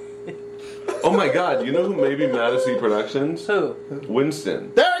 Oh my god, you know who may be Madison Productions? Who?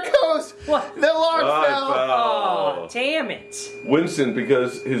 Winston. There it goes! What? The log fell! Oh, damn it. Winston,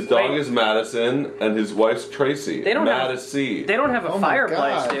 because his dog is Madison and his wife's Tracy. They don't have a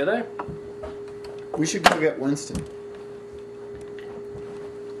fireplace, do they? We should go get Winston.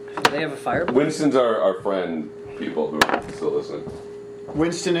 Do they have a fireplace? Winston's our friend, people who are still listening.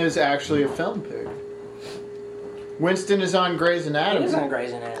 Winston is actually a film pig. Winston is on Grey's Anatomy. He is on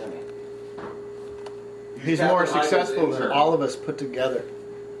Grey's Anatomy. He's more successful than all of us put together.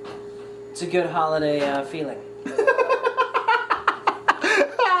 It's a good holiday feeling.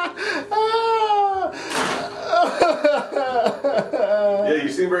 Yeah, you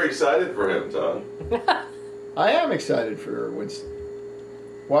seem very excited for him, Todd. I am excited for Winston.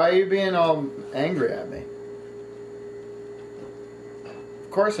 Why are you being all angry at me?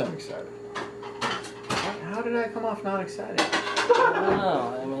 Of course I'm excited. How did I come off not excited? I don't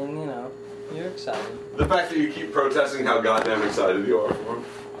know. I mean, you're excited. The fact that you keep protesting how goddamn excited you are for him.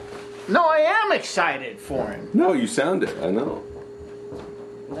 No, I am excited for him. No, you sound it. I know.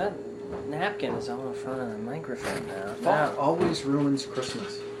 That napkin is on the front of the microphone now. Fuck always ruins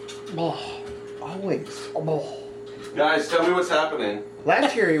Christmas. Always. Guys, tell me what's happening.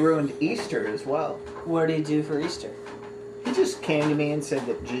 Last year he ruined Easter as well. What did he do for Easter? He just came to me and said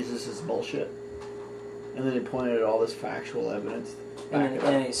that Jesus is bullshit. And then he pointed at all this factual evidence.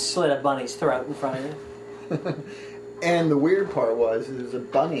 And he slit a bunny's throat in front of you. And the weird part was, it was a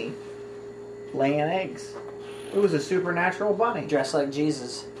bunny laying eggs. It was a supernatural bunny. Dressed like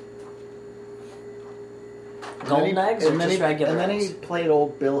Jesus. Golden eggs or just regular eggs? And then he played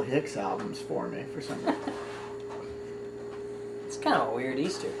old Bill Hicks albums for me for some reason. It's kind of a weird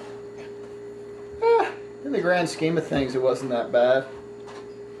Easter. In the grand scheme of things, it wasn't that bad.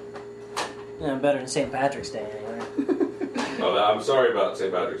 Yeah, better than St. Patrick's Day anyway. Oh, I'm sorry about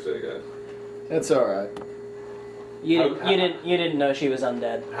St. Patrick's Day, guys. It's all right. You didn't know she was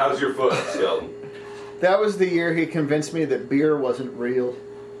undead. How's your foot, Skeleton? That was the year he convinced me that beer wasn't real.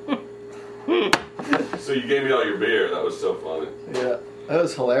 So you gave me all your beer. That was so funny. Yeah, that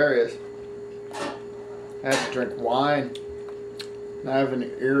was hilarious. I had to drink wine. I have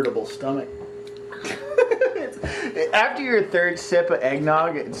an irritable stomach. After your third sip of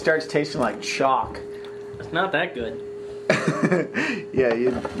eggnog, it starts tasting like chalk. It's not that good. Yeah,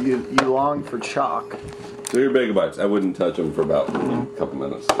 you long for chalk. They're your bagel bites. I wouldn't touch them for about a couple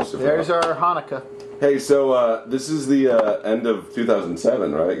minutes. There's our Hanukkah. Hey, so this is the end of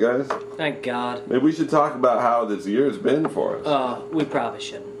 2007, right, guys? Thank God. Maybe we should talk about how this year's been for us. Oh, we probably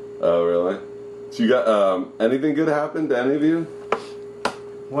shouldn't. Oh, really? So you got anything good happen to any of you?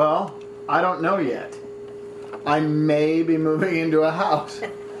 Well, I don't know yet. I may be moving into a house,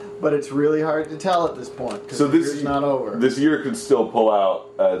 but it's really hard to tell at this point because the year's not over. This year could still pull out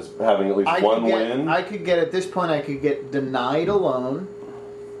as having at least one win. I could get, at this point, I could get denied a loan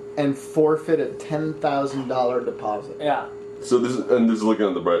and forfeit a $10,000 deposit. Yeah. So this is looking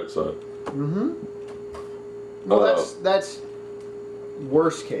on the bright side. Mm-hmm. Well, that's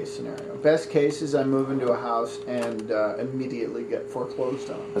worst case scenario. Best case is I move into a house and immediately get foreclosed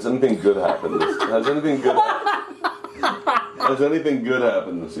on. Has anything good happened? Has anything good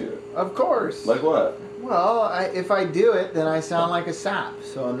happened this year? Of course. Like what? Well, if I do it, then I sound like a sap,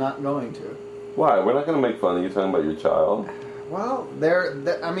 so I'm not going to. Why? We're not going to make fun of you talking about your child. Well,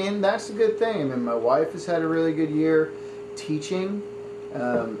 I mean, that's a good thing. I mean, my wife has had a really good year teaching,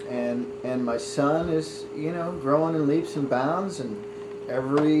 and my son is, growing in leaps and bounds, and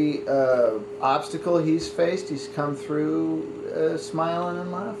every obstacle he's faced, he's come through smiling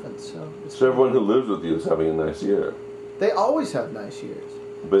and laughing. So everyone who lives with you is having a nice year. They always have nice years.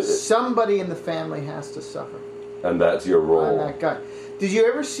 But somebody in the family has to suffer. And that's your role. I'm that guy. Did you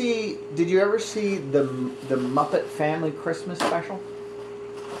ever see the Muppet Family Christmas special?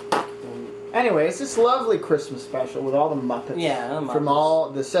 Anyway, it's this lovely Christmas special with all the Muppets. Yeah, the Muppets. From all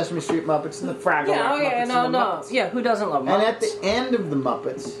the Sesame Street Muppets and the Fraggle Rock Muppets. Muppets. Yeah, who doesn't love Muppets? And at the end of the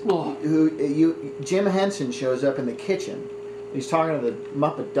Muppets, Jim Henson shows up in the kitchen. He's talking to the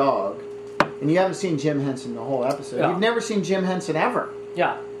Muppet dog, and you haven't seen Jim Henson the whole episode. Yeah. You've never seen Jim Henson ever.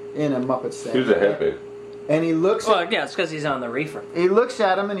 Yeah. In a Muppet stand. He's a hippie. And he looks. Well, yeah, it's because he's on the reefer. He looks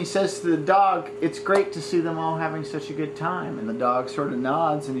at him and he says to the dog, "It's great to see them all having such a good time." And the dog sort of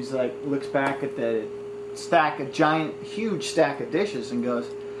nods and he's like, looks back at the huge stack of dishes and goes,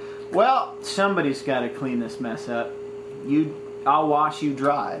 "Well, somebody's got to clean this mess up. I'll wash you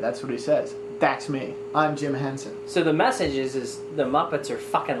dry." That's what he says. That's me. I'm Jim Henson. So the message is the Muppets are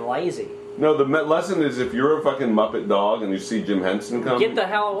fucking lazy. No, the lesson is if you're a fucking Muppet dog and you see Jim Henson come, get the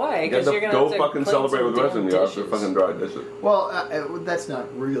hell away because you're gonna go fucking celebrate with the rest of them. You have to fucking dry dishes. Well, that's not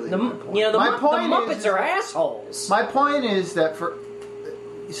really my point. The Muppets are assholes. My point is that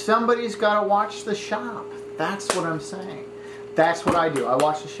somebody's got to watch the shop. That's what I'm saying. That's what I do. I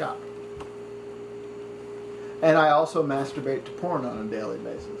watch the shop, and I also masturbate to porn on a daily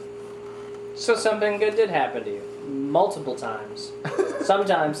basis. So something good did happen to you. Multiple times.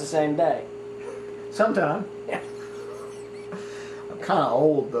 Sometimes the same day. Sometimes. Yeah. I'm kind of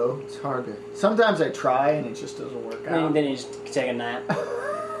old, though. It's hard to... Sometimes I try, and it just doesn't work out. And then you just take a nap.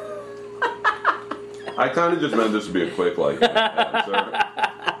 I kind of just meant this to be a quick, answer.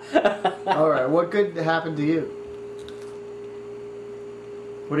 All right, what good happened to you?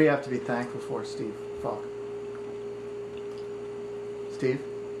 What do you have to be thankful for, Steve Falk? Steve?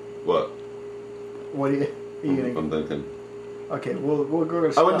 What? What are you gonna... I'm thinking. Okay, we're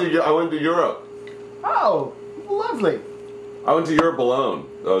gonna stop. I went to Europe. Oh, lovely. I went to Europe alone.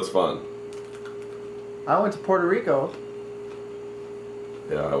 That was fun. I went to Puerto Rico.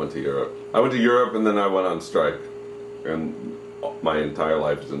 Yeah, I went to Europe. And then I went on strike. And my entire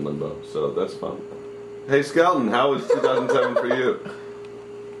life is in limbo. So that's fun. Hey, Skelton, how was 2007 for you?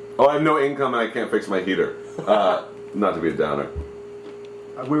 Oh, I have no income and I can't fix my heater. Not to be a downer.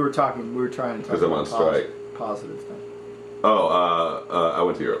 We were trying to talk because I'm on strike. Positive thing. Oh, I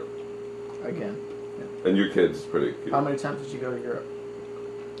went to Europe. Again. Yeah. And your kid's pretty cute. How many times did you go to Europe?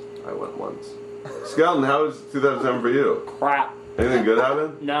 I went once. Skelton, how was 2007 for you? Crap. Anything good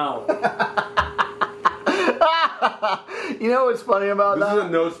happen? No. You know what's funny about that? This is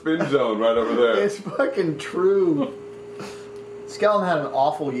a no spin zone right over there. It's fucking true. Skelton had an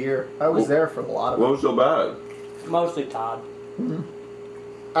awful year. I was there for a lot of it. What was so bad? Mostly Todd. Mm-hmm.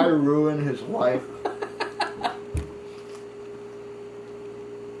 I ruined his life.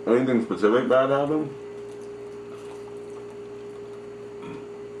 Anything specific bad happened?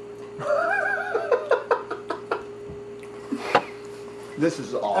 This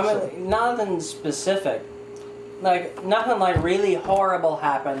is awesome. I mean, nothing specific. Like, nothing like really horrible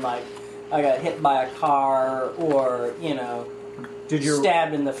happened. Like, I got hit by a car or,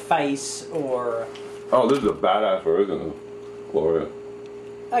 stabbed in the face or... Oh, this is a badass version of Gloria.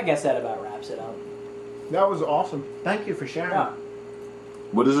 I guess that about wraps it up. That was awesome. Thank you for sharing. Yeah.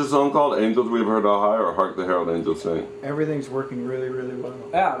 What is this song called? Angels We've Heard How High or Hark the Herald Angels Sing? Everything's working really, really well.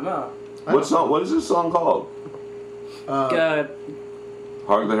 Yeah, no. What is this song called?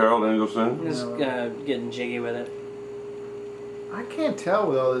 Hark the Herald Angels Sing? Just getting jiggy with it. I can't tell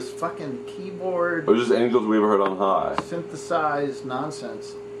with all this fucking keyboard... Or just Angels We've Heard on High? Synthesized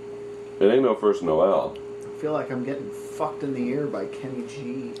nonsense. It ain't no First Noel. I feel like I'm getting fucked in the ear by Kenny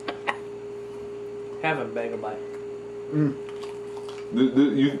G. Have a bagel bite.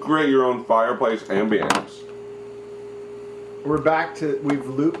 You can create your own fireplace ambience. We're back to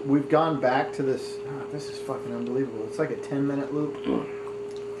we've gone back to this. Oh, this is fucking unbelievable. It's like a 10-minute loop.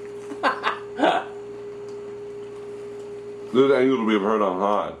 This angle we've heard on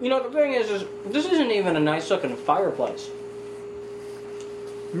high. You know, the thing is this isn't even a nice looking fireplace.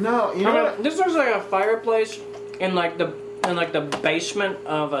 No, you know what? This looks like a fireplace in like the basement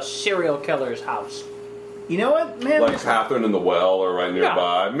of a serial killer's house. You know what, man? Like Catherine in the Well are right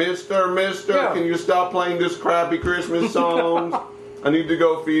nearby. Yeah. Mister, yeah. Can you stop playing this crappy Christmas song? I need to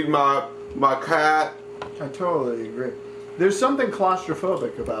go feed my cat. I totally agree. There's something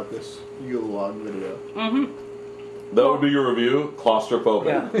claustrophobic about this Yule log video. Mm-hmm. That would be your review? Claustrophobic.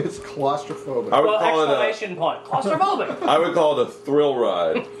 Yeah. It's claustrophobic. I would call exclamation point. Claustrophobic. I would call it a thrill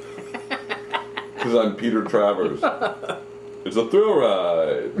ride. Because I'm Peter Travers. It's a thrill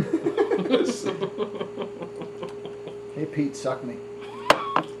ride. Hey, Pete, suck me.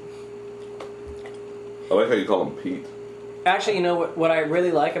 I like how you call him Pete. Actually, you know what I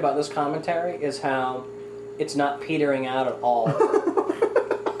really like about this commentary is how it's not petering out at all.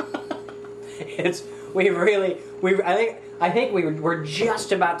 I think we're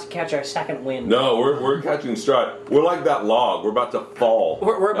just about to catch our second wind. No, we're catching stride. We're like that log. We're about to fall.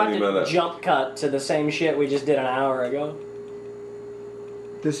 We're about to jump cut to the same shit we just did an hour ago.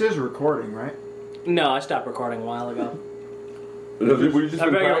 This is recording, right? No, I stopped recording a while ago. We've just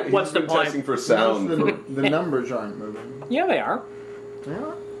been, what's the point? testing for sound. The numbers aren't moving. Yeah, they are. They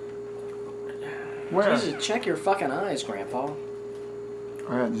are? Where? Jesus, check your fucking eyes, Grandpa.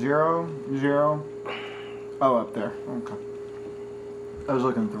 Alright, 0, 0. Oh, up there. Okay. I was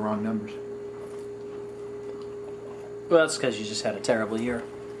looking at the wrong numbers. Well, that's because you just had a terrible year.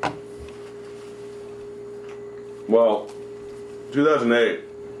 Well, 2008.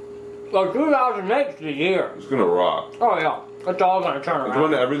 Well, 2008's the year. It's gonna rock. Oh, yeah. It's all gonna turn around. It's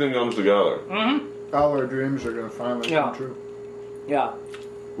when everything comes together. Mm-hmm. All our dreams are gonna finally come true. Yeah.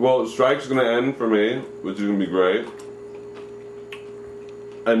 Well, strike's gonna end for me, which is gonna be great.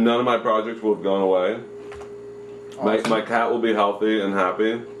 And none of my projects will have gone away. Awesome. My cat will be healthy and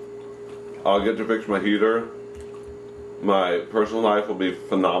happy. I'll get to fix my heater. My personal life will be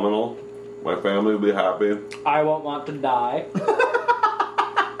phenomenal. My family will be happy. I won't want to die.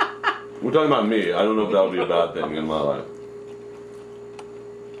 We're talking about me. I don't know if that would be a bad thing in my life.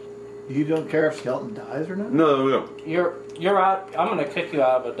 You don't care if Skelton dies or not? No. You're out. I'm gonna kick you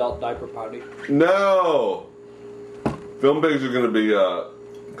out of adult diaper party. No. Film Pigs are gonna be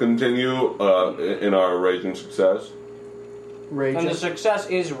continue in our raging success. Raging. And the success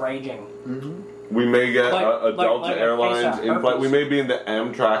is raging. Mm-hmm. We may get Delta Airlines in flight. We may be in the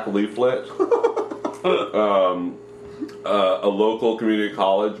Amtrak leaflet. A local community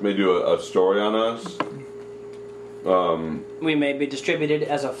college may do a story on us. We may be distributed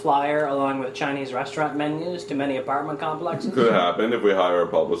as a flyer along with Chinese restaurant menus to many apartment complexes. Could happen if we hire a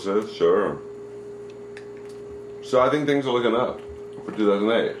publicist, sure. So I think things are looking up for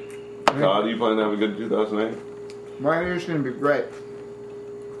 2008. Todd, you plan to have a good 2008? My year's going to be great.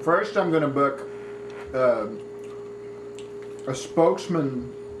 First, I'm going to book a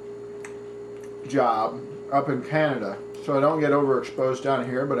spokesman job up in Canada, so I don't get overexposed down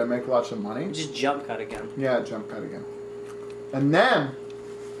here, but I make lots of money. Just jump cut again. Yeah, jump cut again. And then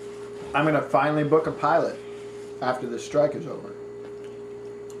I'm going to finally book a pilot after this strike is over.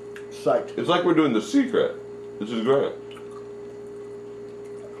 Psyched. It's like we're doing The Secret. This is great.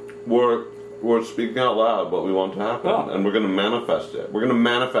 We're speaking out loud what we want to happen, and we're going to manifest it. We're going to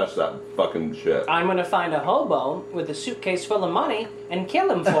manifest that fucking shit. I'm going to find a hobo with a suitcase full of money and kill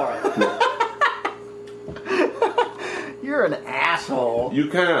him for it. You're an asshole. You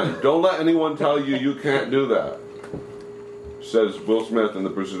can. Don't let anyone tell you can't do that. Says Will Smith in The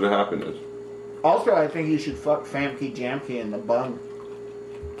Pursuit of Happiness. Also, I think you should fuck Famke Jamke in the bung.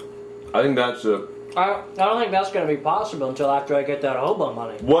 I think that's a... I don't think that's going to be possible until after I get that hobo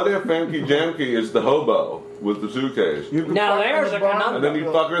money. What if Famke Jamke is the hobo with the suitcase? Now there's a conundrum. And then you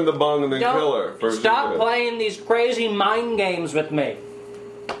fuck her in the bung and then kill her. Stop playing these crazy mind games with me.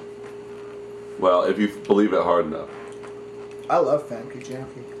 Well, if you believe it hard enough. I love Famke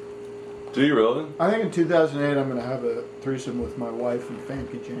Jamke. Do you really? I think in 2008 I'm going to have a threesome with my wife and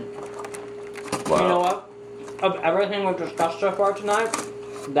Famke Jamke. Wow. You know what? Of everything we've discussed so far tonight,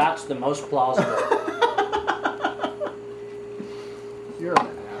 that's the most plausible. You're an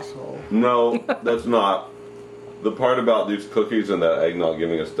asshole. No, that's not. The part about these cookies and that eggnog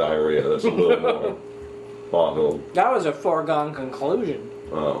giving us diarrhea, that's a little more plausible. That was a foregone conclusion.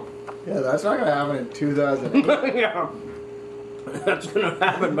 Oh. Yeah, that's not going to happen in 2008. Yeah. That's going to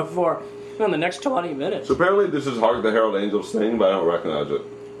happen before In the next 20 minutes. So apparently this is Hark the Herald Angels thing, but I don't recognize it.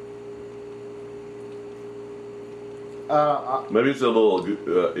 Maybe it's a little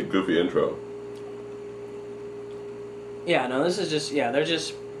goofy intro. Yeah, no, this is just, they're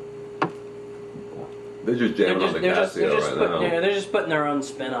just jamming on the Casio right now. Yeah, they're just putting their own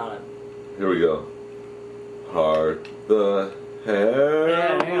spin on it. Here we go. Hark the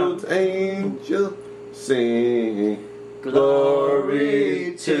Herald Angels sing.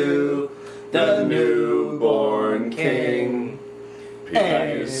 Glory to the newborn King.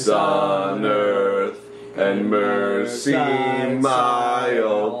 Peace on earth and mercy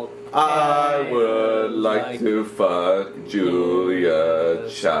mild. I would like to fuck Julia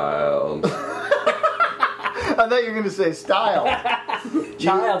Child. I thought you were going to say style.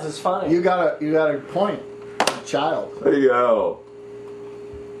 Childs is funny. You got a point. Child. There you go.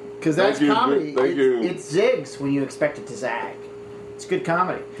 Because that's comedy. Thank you. It zigs when you expect it to zag. It's good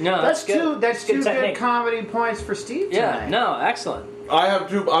comedy. No, that's good. That's two good comedy points for Steve tonight. Yeah, no, excellent. I have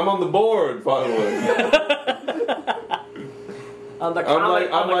two. I'm on the board finally. On the comedy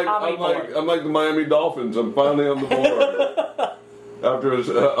board. I'm like the Miami Dolphins. I'm finally on the board after a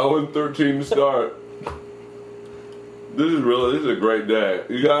 0-13 start. This is a great day,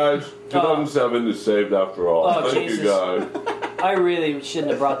 you guys. 2007 is saved after all. Thank Jesus. you guys. I really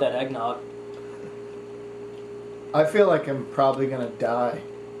shouldn't have brought that eggnog. I feel like I'm probably going to die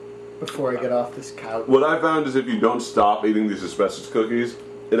before I get off this couch. What I found is if you don't stop eating these asbestos cookies,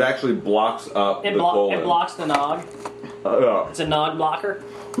 it actually blocks up the colon. It blocks the nog. Yeah. It's a nog blocker.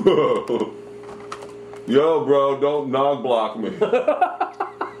 Yo, bro, don't nog block me.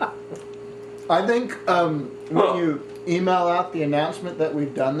 I think when you email out the announcement that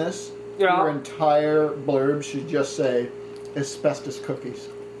we've done this, your entire blurb should just say asbestos cookies.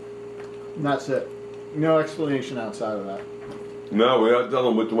 And that's it. No explanation outside of that. No, we gotta tell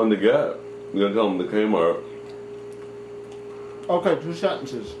them which one to get. We gotta tell them the Kmart. Okay, 2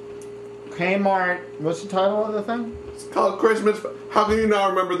 sentences. Kmart, what's the title of the thing? It's called Christmas. How can you not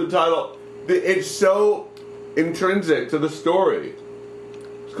remember the title? It's so intrinsic to the story.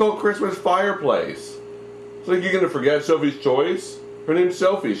 It's called Christmas Fireplace. It's like you're gonna forget Sophie's Choice? Her name's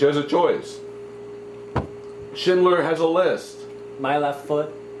Sophie. She has a choice. Schindler has a list. My left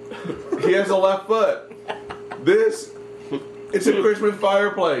foot. He has a left foot. It's a Christmas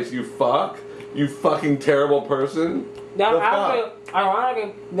fireplace, you fuck. You fucking terrible person. Now,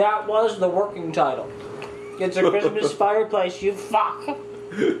 ironically, that was the working title. It's a Christmas fireplace, you fuck.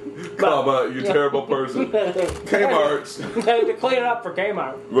 Comma, you terrible person. Kmart's. To clean it up for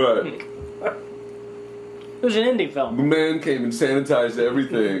Kmart. Right. It was an indie film. The man came and sanitized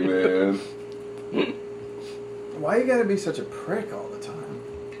everything, man. Why you gotta be such a prick all the time?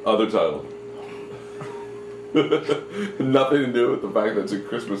 Other title. Nothing to do with the fact that it's a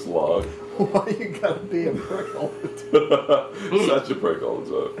Christmas log. Why you gotta be a prick all the time? Such a prick all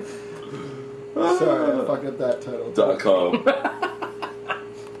the time. Sorry, I fucked up that title. .com.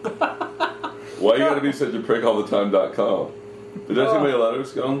 Why you gotta be such a prick all the time? .com. Is that too many letters,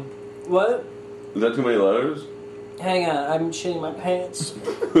 Scum? What? Is that too many letters? Hang on, I'm shitting my pants.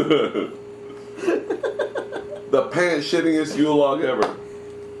 The pants shittingest Yule log ever.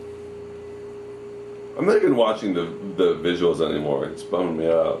 I'm not even watching the visuals anymore. It's bumming me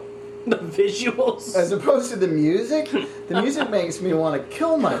out. The visuals? As opposed to the music? The music makes me want to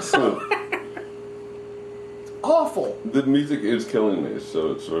kill myself. It's awful. The music is killing me,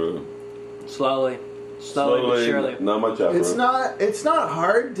 so it's sort of... Slowly but surely. Not much effort. It's not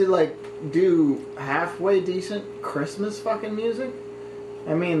hard to do halfway decent Christmas fucking music.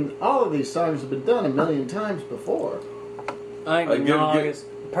 I mean, all of these songs have been done a million times before. I think the nog is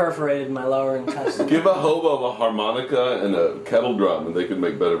perforated my lower intestine. Give a hobo a harmonica and a kettle drum, and they could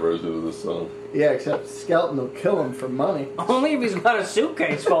make better versions of this song. Yeah, except Skeleton will kill him for money. Only if he's got a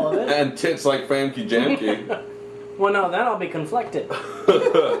suitcase full of it. And tits like Famke Jamke. Well, no, then I'll be conflicted.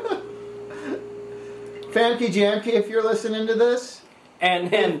 Famke Jamke, if you're listening to this,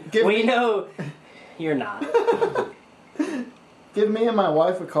 and we know you're not. Give me and my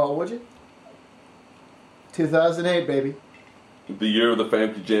wife a call, would you? 2008, baby. The year of the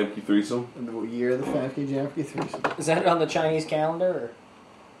Famke Jamke threesome? The year of the Famke Jamke threesome. Is that on the Chinese calendar?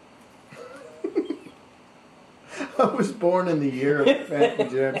 I was born in the year of the Famke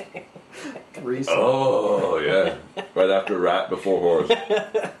Jamke threesome. Oh, yeah. Right after rat, before horse.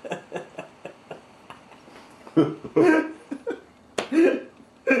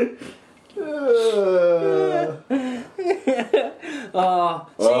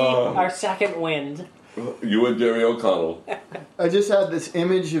 Our second wind. You and Jerry O'Connell. I just had this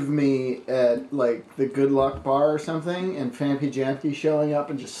image of me at like the Good Luck Bar or something, and Famke Janke showing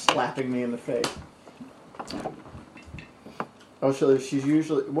up and just slapping me in the face. Oh, so she's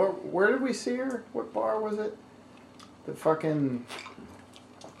usually... Where did we see her? What bar was it? The fucking...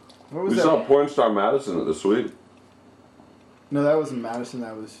 What was we that? saw porn star Madison at the Suite. No, that wasn't Madison.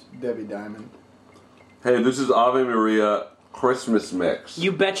 That was Debbie Diamond. Hey, this is Ave Maria Christmas mix.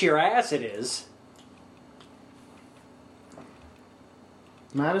 You bet your ass it is.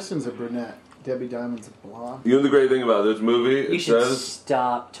 Madison's a brunette. Debbie Diamond's a blonde. You know the great thing about this movie? You should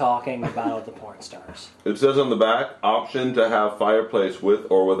stop talking about the porn stars. It says on the back, option to have Fireplace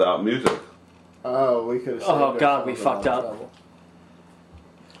with or without music. Oh, we could have. Oh God, we fucked up.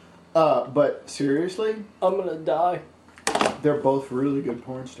 But seriously, I'm gonna die. They're both really good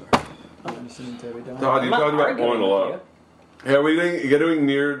porn stars. Madison and Debbie Diamond. Todd, you talked about porn a lot. Hey, are we getting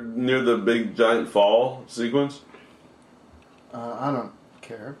near the big giant fall sequence? I don't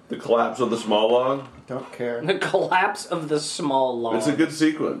care. The collapse of the small log? Don't care. The collapse of the small log. It's a good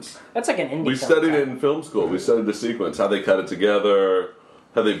sequence. That's like an indie We studied it in film school. We studied the sequence, how they cut it together,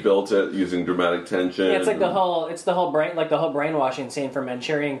 how they built it using dramatic tension. Yeah, it's like the whole brainwashing scene for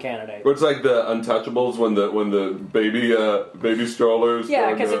Manchurian Candidate. Or it's like the Untouchables when the baby strollers.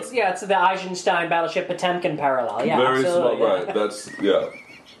 Yeah, because it's the Eisenstein Battleship Potemkin parallel. Yeah, very absolutely. small, right? That's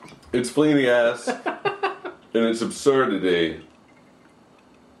It's flea in the ass in its absurdity.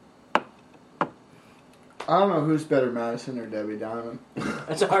 I don't know who's better, Madison or Debbie Diamond.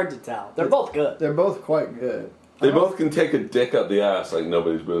 It's hard to tell. They're both good. They're both quite good. They both can take a dick up the ass like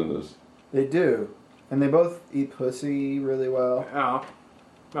nobody's business. They do. And they both eat pussy really well.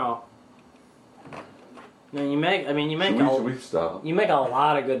 Oh. No, you make Should we stop? You make a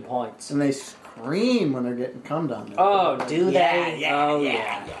lot of good points. And they scream when they're getting cum done. Oh, do they?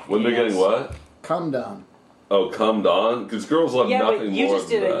 Yeah. When they're getting what? Cum done. Oh, cummed on? Because girls love nothing but you more just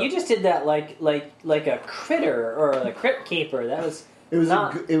did than it. that. You just did that like a critter or a crypt keeper. That was It was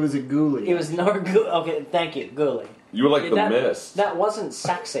not. a ghoulie. It was no okay. Thank you, ghoulie. You were like the mist. That wasn't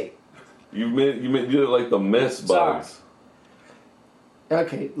sexy. You did it like the mist bugs.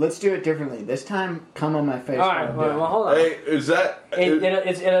 Okay, let's do it differently. This time, cum on my face. All right, well, hold on. Hey, is that...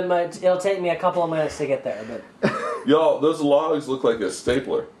 It'll take me a couple of minutes to get there, but Y'all, those logs look like a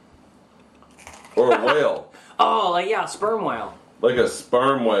stapler. Or a whale. sperm whale. Like a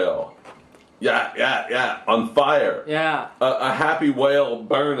sperm whale. Yeah. On fire. Yeah. A happy whale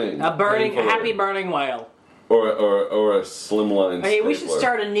burning. Painfully. Happy burning whale. Or a slimline Hey, we stapler. should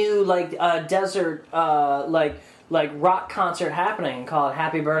start a new desert rock concert happening and call it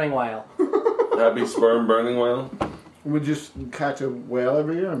Happy Burning Whale. Happy sperm burning whale? We'll just catch a whale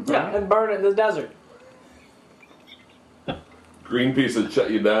every year and burn it. and burn it in the desert. Greenpeace would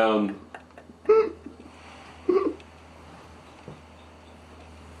shut you down.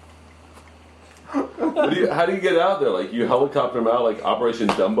 How do you get out there? Like, you helicopter them out like Operation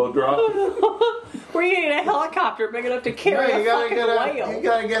Jumbo Drop? Where you get a helicopter big enough to carry a fucking whale? You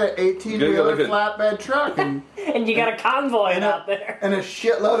gotta get an 18-wheeler flatbed truck and and you got a convoy out there. and a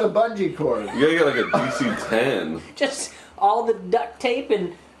shitload of bungee cord. You gotta get like a DC-10. Just all the duct tape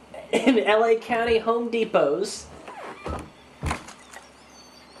in LA County Home Depots.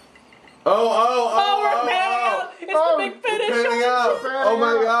 We're panning out! It's the big finish! Panning out! Oh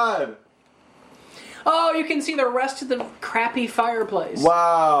my god! Oh, you can see the rest of the crappy fireplace.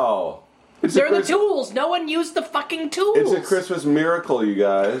 Wow! They're the tools. No one used the fucking tools. It's a Christmas miracle, you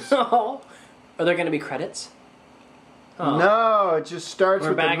guys. Oh. Are there going to be credits? Oh. No, it just starts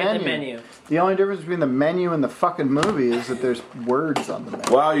with the menu. We're back at the menu. The only difference between the menu and the fucking movie is that there's words on the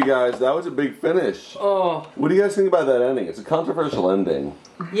menu. Wow, you guys, that was a big finish. Oh. What do you guys think about that ending? It's a controversial ending.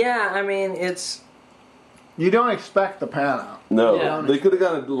 Yeah, I mean, it's... You don't expect the pan out. No, they could have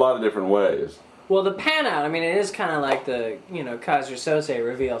gone a lot of different ways. Well, the pan out, I mean, it is kind of like the, Kaiser Sose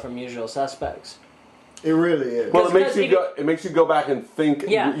reveal from Usual Suspects. It really is. Well, it makes you go back and think.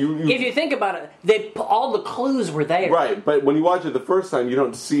 Yeah, if you think about it, all the clues were there. Right, but when you watch it the first time, you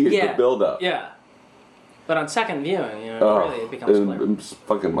don't see the build-up. Yeah. But on second viewing, really, it becomes clear. It's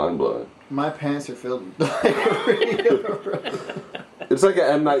fucking mind-blowing. My pants are filled with diarrhea. It's like an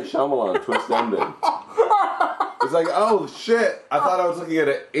M. Night Shyamalan twist ending. It's like, oh shit! I thought I was looking at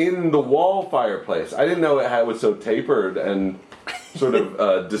an in-the-wall fireplace. I didn't know it was so tapered and sort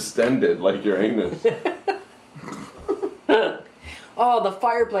of distended like your anus. Oh, the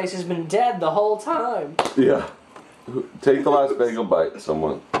fireplace has been dead the whole time. Yeah. Take the last bagel bite,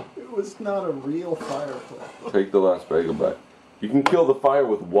 someone. It was not a real fireplace. Take the last bagel bite. You can kill the fire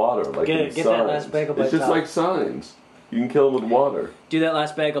with water, like in Get Signs. that last bagel bite. It's just like Signs. You can kill them with water. Do that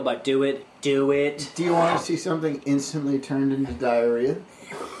last bagel, but do it. Do it. Do you want to see something instantly turned into diarrhea?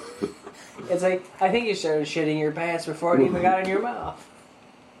 It's like, I think you started shitting your pants before it even got in your mouth.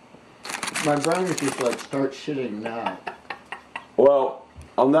 My brain is just like, start shitting now. Well,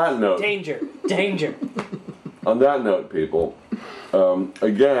 on that note... Danger. Danger. On that note, people,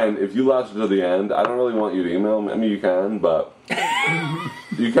 again, if you lasted to the end, I don't really want you to email me. I mean, you can, but...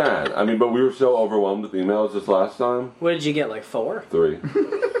 you can. I mean, but we were so overwhelmed with emails this last time. What did you get, like 4? 3.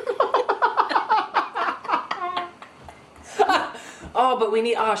 Oh, but we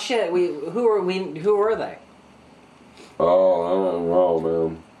need... Oh, shit. Who were they? Oh, I don't know,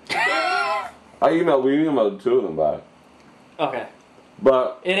 man. We emailed 2 of them back. Okay.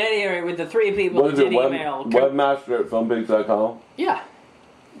 But... At any rate, with the 3 people that did email... Webmaster@filmpigs.com? Yeah.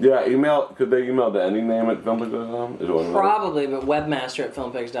 Yeah, email... Could they email to any name at filmpigs.com? Probably, but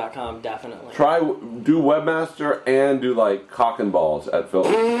webmaster@filmpigs.com, definitely. Do webmaster and do, like, cock and balls at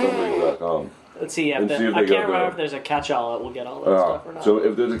filmpigs.com. Let's see. I can't remember if there's a catch-all that will get all that stuff or not. So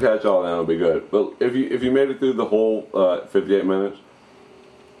if there's a catch-all, then it'll be good. But if you made it through the whole 58 minutes,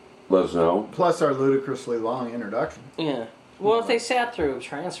 let us know. Plus our ludicrously long introduction. Yeah. Well, if they sat through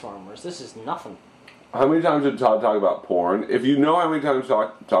Transformers, this is nothing. How many times did Todd talk about porn? If you know how many times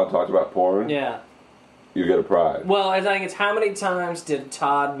Todd talked about porn, yeah, you get a prize. Well, I think it's how many times did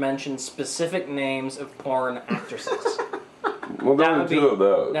Todd mention specific names of porn actresses? Well, there were 2 of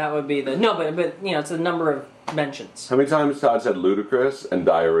those. That would be the... No, but you know, it's the number of mentions. How many times Todd said ludicrous and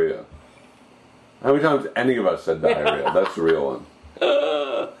diarrhea? How many times any of us said diarrhea? That's the real one.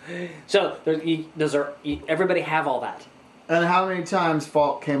 So, everybody have all that. And how many times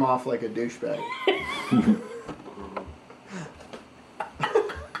Falk came off like a douchebag?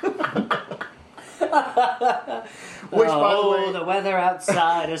 Which, by the way, the weather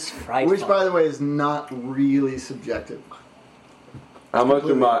outside is frightful. Which, by the way, is not really subjective. How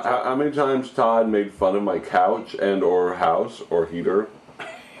many times Todd made fun of my couch and or house or heater?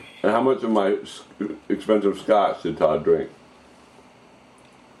 And how much of my expensive scotch did Todd drink?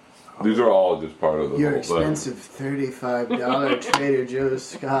 These are all just part of the Your whole expensive $35 Trader Joe's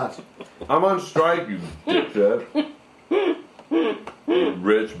scotch. I'm on strike, you dipshit. You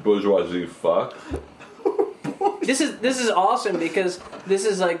rich bourgeoisie fuck. This is awesome because this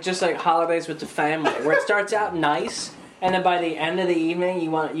is just like holidays with the family, where it starts out nice, and then by the end of the evening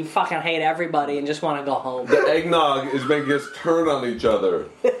you fucking hate everybody and just want to go home. The eggnog is making us turn on each other.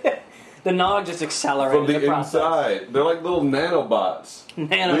 The nog just accelerated from the inside. They're like little nanobots.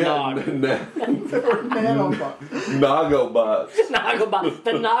 Nanonog. Nanobots. Nogobots. Nogobots.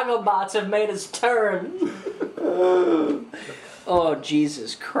 The Nogobots have made us turn. Oh,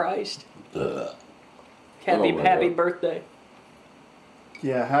 Jesus Christ. Happy birthday.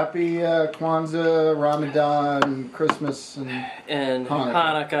 Yeah, happy Kwanzaa, Ramadan, Christmas, and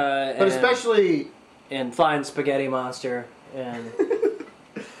Hanukkah. But especially... And Flying Spaghetti Monster. And...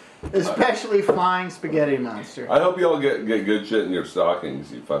 Especially Flying Spaghetti Monster. I hope you all get good shit in your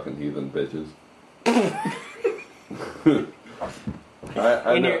stockings, you fucking heathen bitches.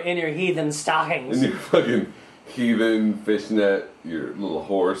 In your heathen stockings. In your fucking heathen fishnet, your little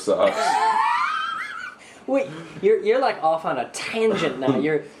whore socks. Wait, you're like off on a tangent now.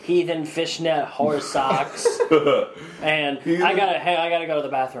 You're heathen fishnet whore socks, and I gotta go to the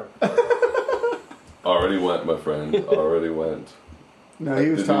bathroom. Already went, my friend. Already went. No, he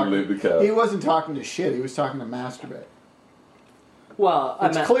was talking. He wasn't talking to shit. He was talking to masturbate. Well,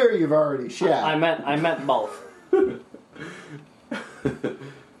 it's clear you've already shat. I meant both.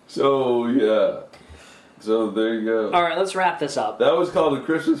 So yeah. So there you go. All right, let's wrap this up. That was called A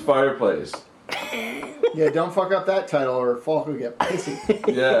Christmas Fireplace. Yeah, don't fuck up that title or Falk will get pissy.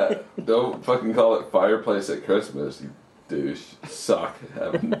 Yeah, don't fucking call it Fireplace at Christmas, you douche. Suck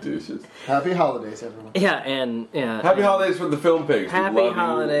having douches. Happy holidays, everyone. Yeah, and happy holidays from the Film Pigs. Happy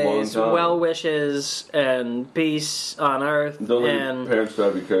holidays, well wishes, and peace on earth. Don't let your parents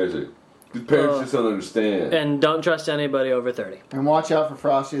drive you crazy. Your parents just don't understand. And don't trust anybody over 30. And watch out for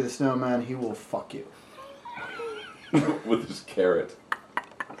Frosty the Snowman. He will fuck you. With his carrot.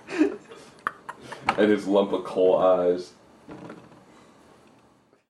 And his lump of coal eyes.